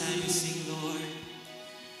 One more time we sing, Lord.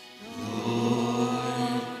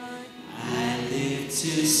 Lord, I live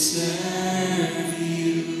to serve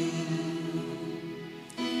you.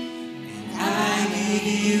 And I give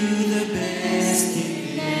you the best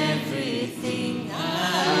in everything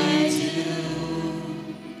I do.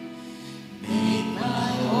 Make my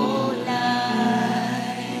whole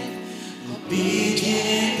life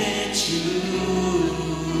obedient and true,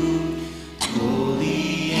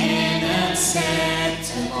 holy and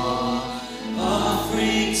acceptable,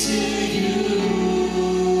 offering to you,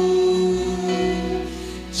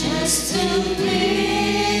 just to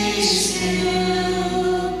please you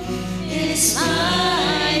is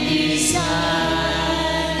my desire,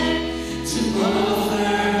 to offer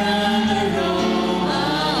an aroma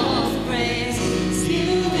of praise you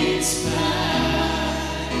inspire.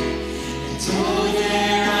 And though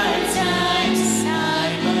there are times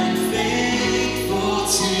I'm unfaithful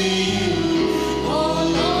to you, oh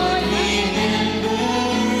Lord, remember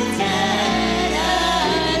that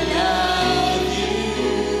I love you.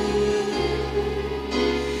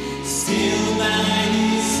 Still my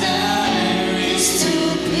desire is to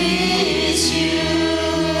please you,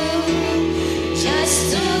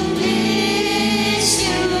 just to please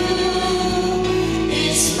you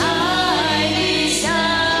is my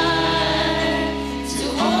desire, to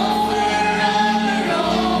offer an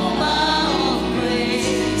aroma of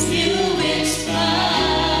praise you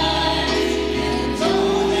inspire. And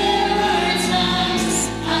though there are times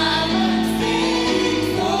I'm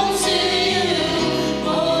unfaithful to you,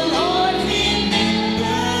 oh Lord,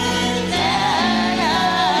 remember that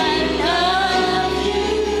I love you.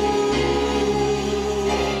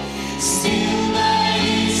 Still my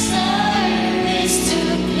desire is to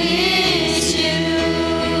please you,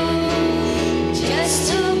 just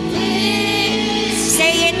to please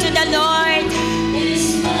Say it to the Lord.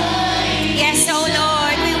 is my Yes, oh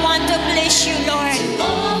Lord, we want to bless you, Lord.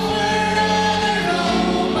 offer an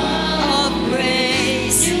aroma Of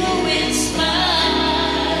praise. you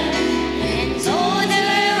inspire. And though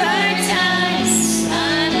there are times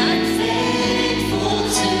I'm unfaithful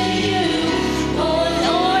to you, oh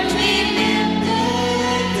Lord, remember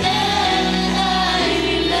that I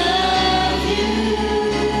love you.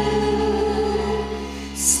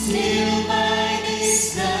 Still my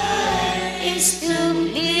desire is to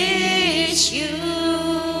please you.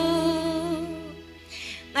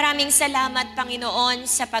 Maraming salamat, Panginoon,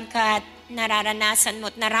 sapagkat nararanasan mo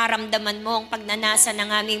at nararamdaman mo ang pagnanasa ng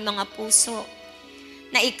aming mga puso,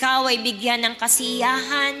 na ikaw ay bigyan ng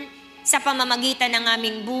kasiyahan sa pamamagitan ng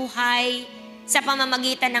aming buhay, sa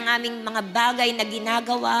pamamagitan ng aming mga bagay na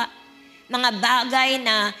ginagawa, mga bagay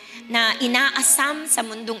na inaasam sa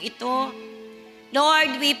mundong ito.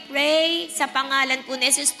 Lord, we pray sa pangalan po ni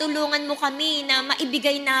Jesus, tulungan mo kami na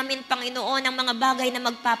maibigay namin, Panginoon, ang mga bagay na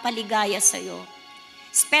magpapaligaya sa iyo.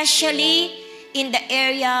 Especially in the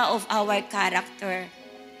area of our character.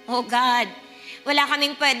 Oh God, wala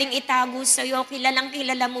kaming pwedeng itago sa iyo. Kilalang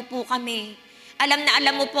kilala mo po kami. Alam na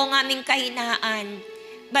alam mo po ang aming kahinaan.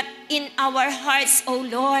 But in our hearts, oh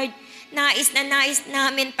Lord, nais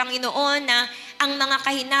namin, Panginoon, na ang mga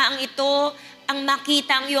kahinaang ito, ang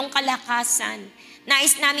makita ang iyong kalakasan.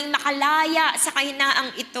 Nais naming makalaya sa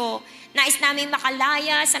kahinaang ito. Nais naming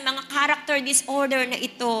makalaya sa mga character disorder na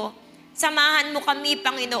ito. Samahan mo kami,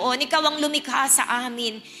 Panginoon. Ikaw ang lumikha sa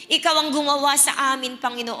amin. Ikaw ang gumawa sa amin,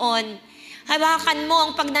 Panginoon. Hawakan mo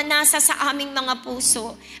ang pagnanasa sa aming mga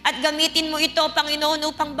puso. At gamitin mo ito, Panginoon,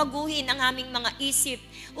 upang baguhin ang aming mga isip,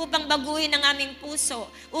 upang baguhin ang aming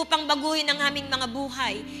puso, upang baguhin ang aming mga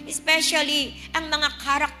buhay. Especially ang mga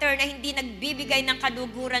karakter na hindi nagbibigay ng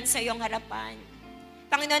kaduguran sa iyong harapan.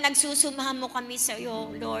 Panginoon, nagsusumahan mo kami sa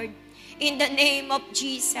iyo, Lord. In the name of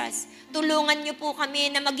Jesus, tulungan niyo po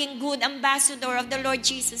kami na maging good ambassador of the Lord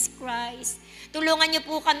Jesus Christ. Tulungan niyo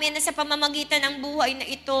po kami na sa pamamagitan ng buhay na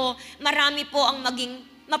ito, marami po ang maging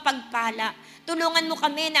mapagpala. Tulungan mo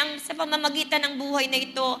kami na sa pamamagitan ng buhay na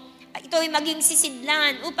ito ay maging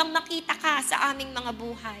sisidlan upang makita ka sa aming mga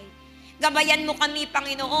buhay. Gabayan mo kami,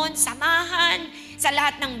 Panginoon, samahan sa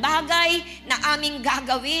lahat ng bagay na aming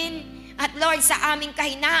gagawin. At Lord, sa aming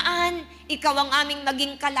kahinaan, ikaw ang aming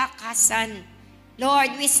maging kalakasan.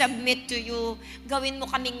 Lord, we submit to you. Gawin mo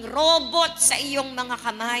kaming robot sa iyong mga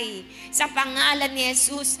kamay. Sa pangalan ni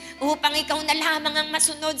Jesus, upang ikaw na lamang ang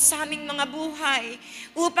masunod sa aming mga buhay.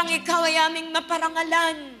 Upang ikaw ay aming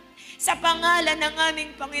maparangalan. Sa pangalan ng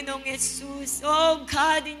aming Panginoong Jesus. Oh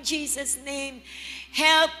God, in Jesus' name,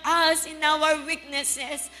 help us in our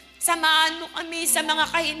weaknesses. Samahan mo kami sa mga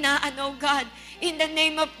kahinaan, oh God. In the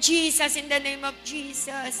name of Jesus, in the name of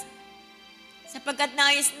Jesus. Sapagkat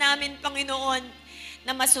nais namin, Panginoon,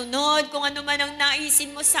 na masunod kung ano man ang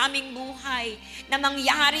naisin mo sa aming buhay, na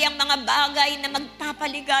mangyari ang mga bagay na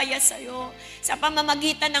magpapaligaya sa iyo sa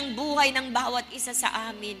pamamagitan ng buhay ng bawat isa sa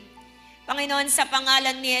amin. Panginoon, sa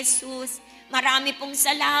pangalan ni Jesus, marami pong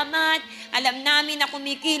salamat. Alam namin na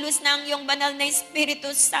kumikilos na ang iyong banal na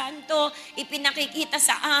Espiritu Santo. Ipinakikita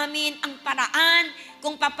sa amin ang paraan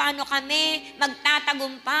kung paano kami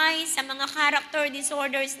magtatagumpay sa mga character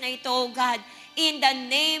disorders na ito, O God. In the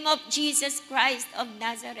name of Jesus Christ of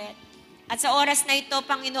Nazareth. At sa oras na ito,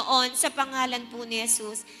 Panginoon, sa pangalan po ni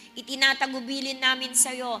Jesus, itinatagubilin namin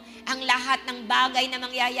sa iyo ang lahat ng bagay na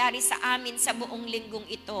mangyayari sa amin sa buong linggong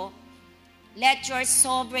ito. Let your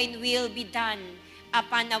sovereign will be done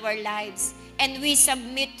upon our lives. And we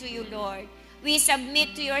submit to you, Lord. We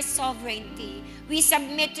submit to your sovereignty. We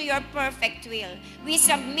submit to your perfect will. We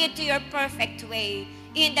submit to your perfect way.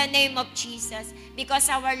 In the name of Jesus.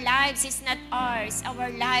 Because our lives is not ours.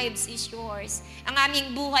 Our lives is yours. Ang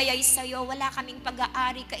aming buhay ay sa iyo. Wala kaming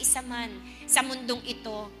pag-aari kaisa man sa mundong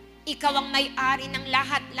ito. Ikaw ang may-ari ng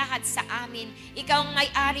lahat-lahat sa amin. Ikaw ang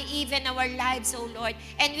may-ari even our lives, O Lord.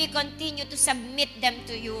 And we continue to submit them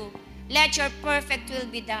to you. Let your perfect will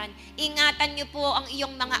be done. Ingatan niyo po ang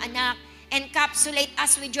iyong mga anak. Encapsulate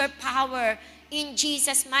us with your power in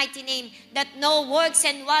Jesus' mighty name, that no works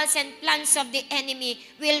and walls and plans of the enemy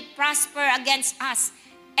will prosper against us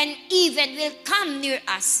and even will come near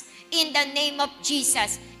us. In the name of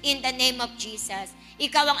Jesus. In the name of Jesus.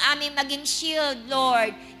 Ikaw ang aming maging shield,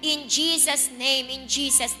 Lord. In Jesus' name, in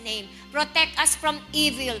Jesus' name. Protect us from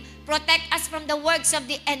evil. Protect us from the works of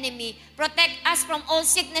the enemy. Protect us from all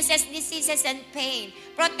sicknesses, diseases, and pain.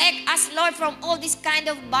 Protect us, Lord, from all these kind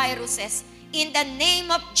of viruses. In the name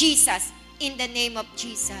of Jesus. In the name of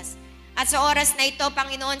Jesus. At sa oras na ito,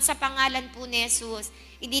 Panginoon, sa pangalan po ni Jesus,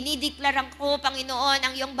 idinideklarang ko, Panginoon,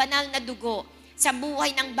 ang iyong banal na dugo sa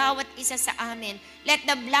buhay ng bawat isa sa amin. Let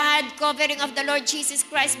the blood covering of the Lord Jesus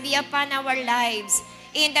Christ be upon our lives.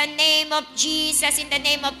 In the name of Jesus, in the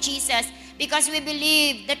name of Jesus, because we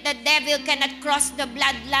believe that the devil cannot cross the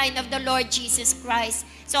bloodline of the Lord Jesus Christ.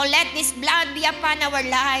 So let this blood be upon our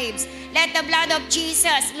lives. Let the blood of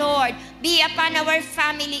Jesus, Lord, be upon our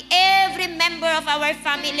family. Every member of our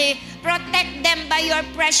family, protect them by your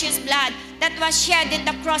precious blood that was shed in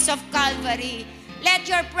the cross of Calvary. Let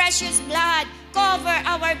your precious blood cover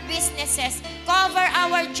our businesses, cover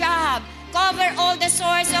our job, cover all the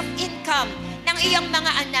source of income ng iyong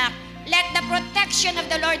mga anak. Let the protection of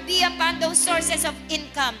the Lord be upon those sources of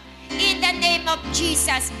income. In the name of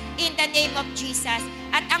Jesus. In the name of Jesus.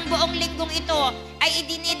 At ang buong linggong ito ay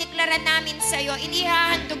idinideklara namin sa iyo,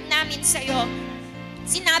 inihahandog namin sa iyo.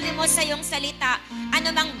 Sinabi mo sa iyong salita,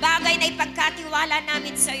 anumang bagay na ipagkatiwala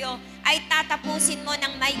namin sa iyo ay tatapusin mo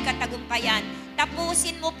ng may katagumpayan.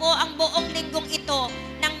 Tapusin mo po ang buong linggong ito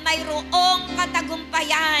ng mayroong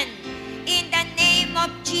katagumpayan. In the name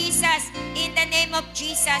of Jesus. In the name of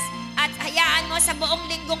Jesus. At hayaan mo sa buong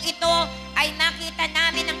linggong ito ay makita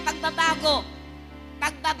namin ang pagbabago.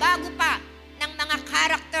 Pagbabago pa ng mga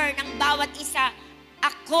karakter ng bawat isa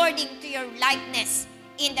according to your likeness.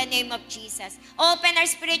 In the name of Jesus. Open our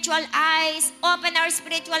spiritual eyes. Open our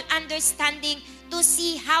spiritual understanding to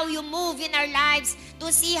see how you move in our lives,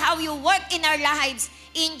 to see how you work in our lives,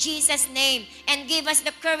 in Jesus' name. And give us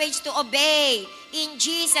the courage to obey, in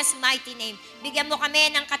Jesus' mighty name. Bigyan mo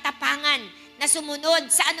kami ng katapangan na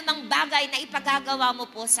sumunod sa anumang bagay na ipagagawa mo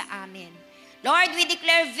po sa amin. Lord, we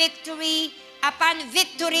declare victory upon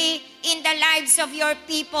victory in the lives of your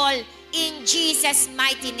people, in Jesus'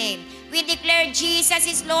 mighty name. We declare Jesus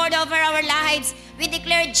is Lord over our lives. We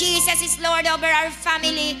declare Jesus is Lord over our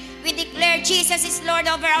family. We declare Jesus is Lord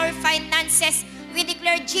over our finances. We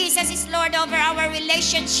declare Jesus is Lord over our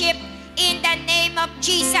relationship. In the name of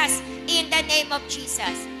Jesus. In the name of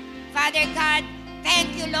Jesus. Father God,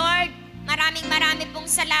 thank you, Lord. Maraming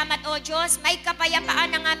pong salamat, O Diyos. May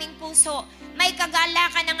kapayapaan ang aming puso. May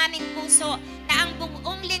kagalakan ang aming puso na ang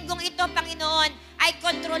buong linggong ito, Panginoon, ay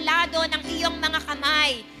kontrolado ng iyong mga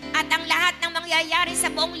kamay. At ang lahat ng mangyayari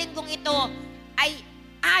sa buong linggong ito ay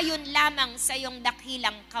ayon lamang sa iyong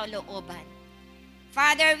dakilang kalooban.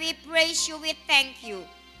 Father, we praise you, we thank you.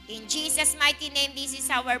 In Jesus' mighty name, this is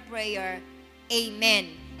our prayer.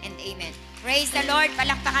 Amen and amen. Praise the Lord.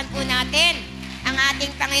 Palakpakan po natin ang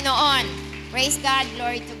ating Panginoon. Praise God.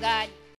 Glory to God.